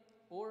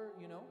 Or,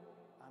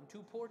 I'm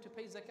too poor to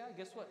pay zakah.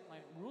 Guess what? My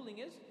ruling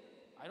is,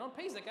 I don't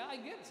pay zakah, I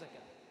give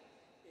zakah.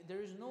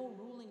 There is no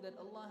ruling that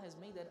Allah has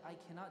made that I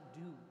cannot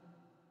do.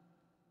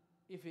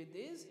 If it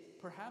is,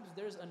 perhaps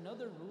there's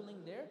another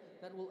ruling there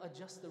that will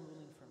adjust the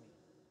ruling for me.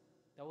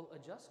 That will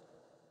adjust,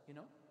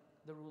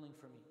 the ruling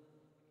for me.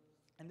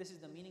 And this is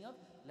the meaning of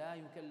لا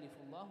يكلف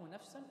الله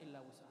نفسا إلا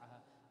وسعها.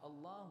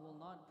 Allah will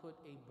not put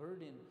a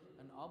burden,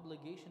 an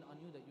obligation on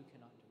you that you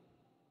cannot do.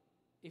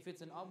 If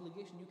it's an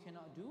obligation you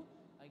cannot do,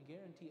 I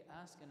guarantee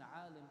ask an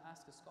alim,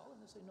 ask a scholar,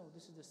 and they say, no,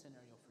 this is the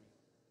scenario for you.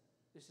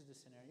 This is the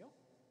scenario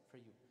for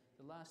you.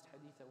 The last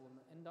hadith that we'll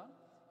end on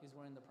is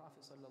wherein the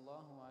Prophet ﷺ,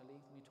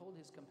 he told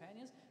his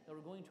companions that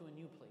we're going to a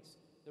new place.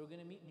 They were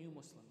going to meet new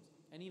Muslims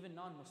and even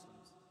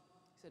non-Muslims.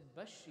 He said,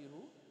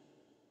 بَشِّرُوا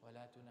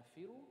وَلَا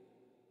تُنَفِّرُوا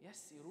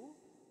يَسِّرُوا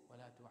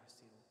وَلَا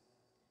تُعَسِّرُوا.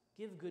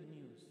 Give good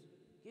news.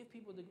 Tell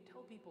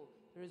people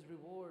there is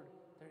reward,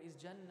 there is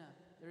Jannah,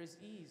 there is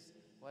ease.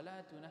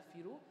 وَلَا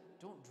تُنَفِّرُوا.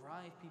 Don't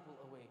drive people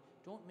away.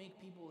 Don't make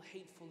people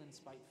hateful and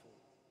spiteful.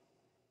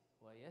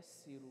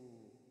 وَيَسِّرُوا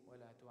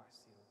وَلَا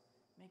تُعَسِّرُوا.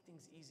 Make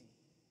things easy.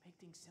 Make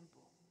things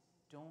simple.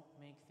 Don't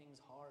make things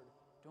hard.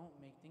 Don't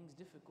make things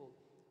difficult.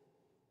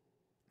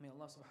 May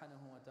Allah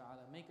subhanahu wa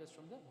ta'ala make us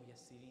from the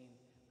muyassirin.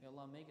 May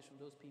Allah make us from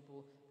those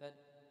people that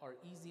are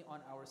easy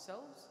on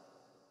ourselves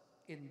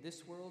in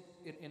this world,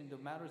 in the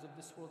matters of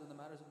this world and the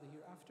matters of the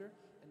hereafter.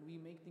 And we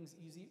make things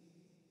easy,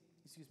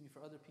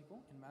 for other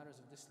people in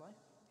matters of this life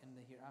in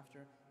the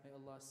hereafter. May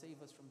Allah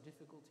save us from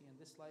difficulty in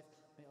this life.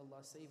 May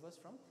Allah save us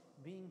from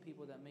being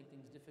people that make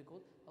things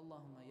difficult.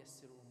 Allahumma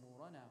yassir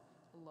umurana.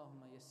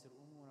 Allahumma yassir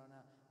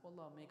umurana.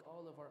 Wallah, make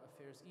all of our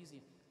affairs easy.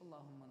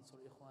 Allahumma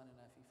ansur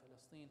ikhwanana fi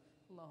Palestine.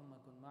 Allahumma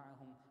kun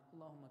ma'ahum.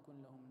 Allahumma kun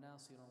lahum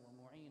nasiran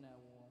wa mu'ina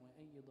wa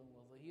mu'ayyidan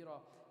wa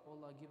zahira. Oh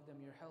Allah, give them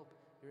your help,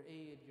 your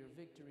aid, your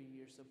victory,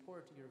 your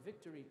support, your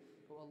victory.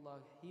 Oh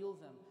Allah, heal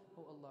them.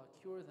 Oh Allah,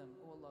 cure them.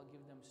 Oh Allah,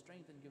 give them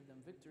strength and give them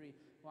victory.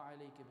 Wa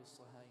alayka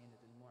bis sahayinat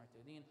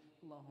al-mu'tadin.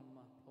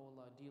 Allahumma, oh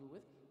Allah, deal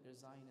with their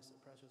Zionist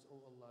oppressors. Oh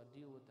Allah,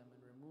 deal with them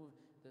and remove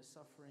the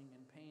suffering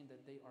and pain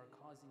that they are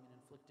causing and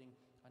inflicting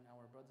on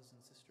our brothers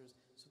and sisters.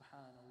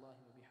 Subhanallah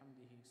wa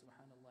bihamdihi.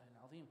 Subhanallah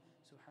al-azim.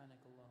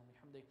 Subhanakallahumma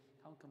bihamdik.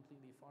 How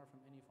completely far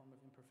from any form of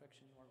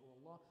imperfection you are, O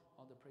Allah.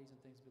 All the praise and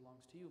thanks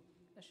belongs to you.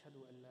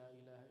 Ashhadu an la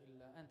ilaha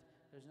illa ant.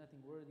 There's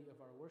nothing worthy of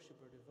our worship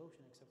or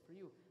devotion except for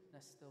you.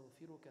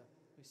 Nastaghfiruka.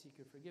 We seek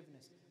your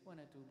forgiveness. Wa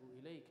natubu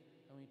ilayk.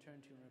 And we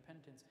turn to you in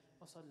repentance.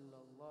 Wa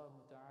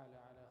sallallahu ta'ala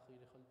ala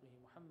khayri khalqihi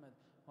Muhammad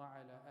wa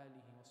ala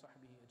alihi wa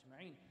sahbihi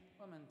ajma'in.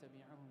 Wa man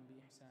tabi'ahum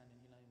bi ihsanin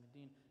ila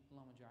yawmiddin.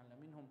 Allahumma ja'alna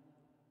minhum.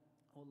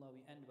 Oh Allah,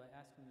 we end by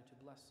asking you to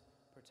bless,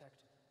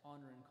 protect,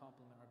 honor and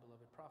compliment our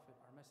beloved Prophet,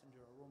 our messenger,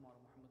 our role model,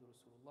 Muhammad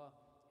Rasulullah,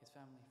 his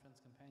family, friends,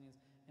 companions,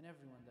 and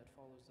everyone that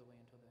follows the way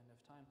until the end of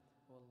time.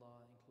 Oh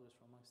Allah, include us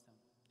from amongst them.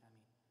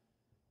 Ameen.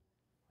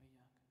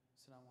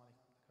 Assalamu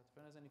alaikum. If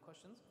anyone has any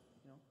questions,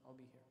 I'll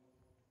be here.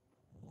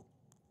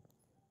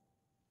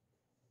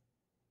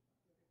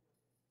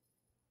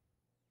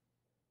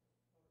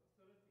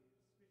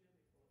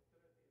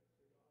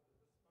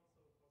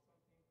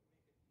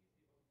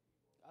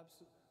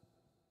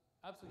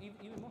 Absolutely.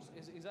 Even more so,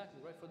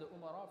 exactly right. For the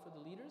umara, for the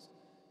leaders,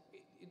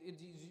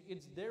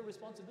 it's their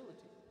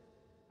responsibility.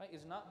 Right?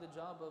 It's not the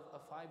job of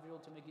a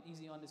 5-year-old to make it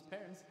easy on his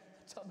parents.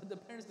 It's the job of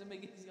the parents to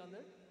make it easy on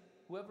their.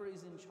 Whoever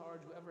is in charge,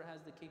 whoever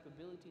has the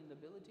capability and the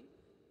ability,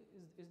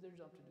 is their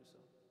job to do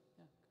so.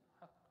 Yeah,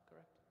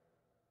 correct.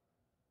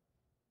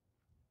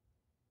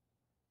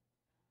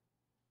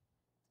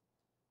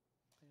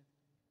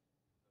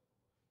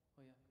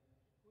 Oh yeah.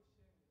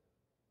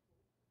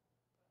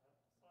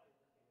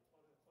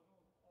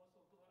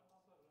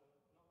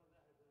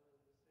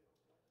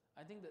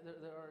 I think that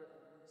there are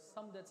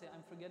some that say,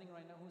 I'm forgetting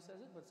right now who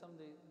says it, but some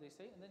they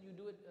say, and then you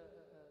do it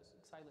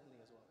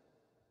silently as well.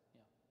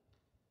 Yeah.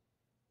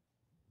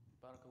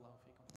 Barakallahu fi.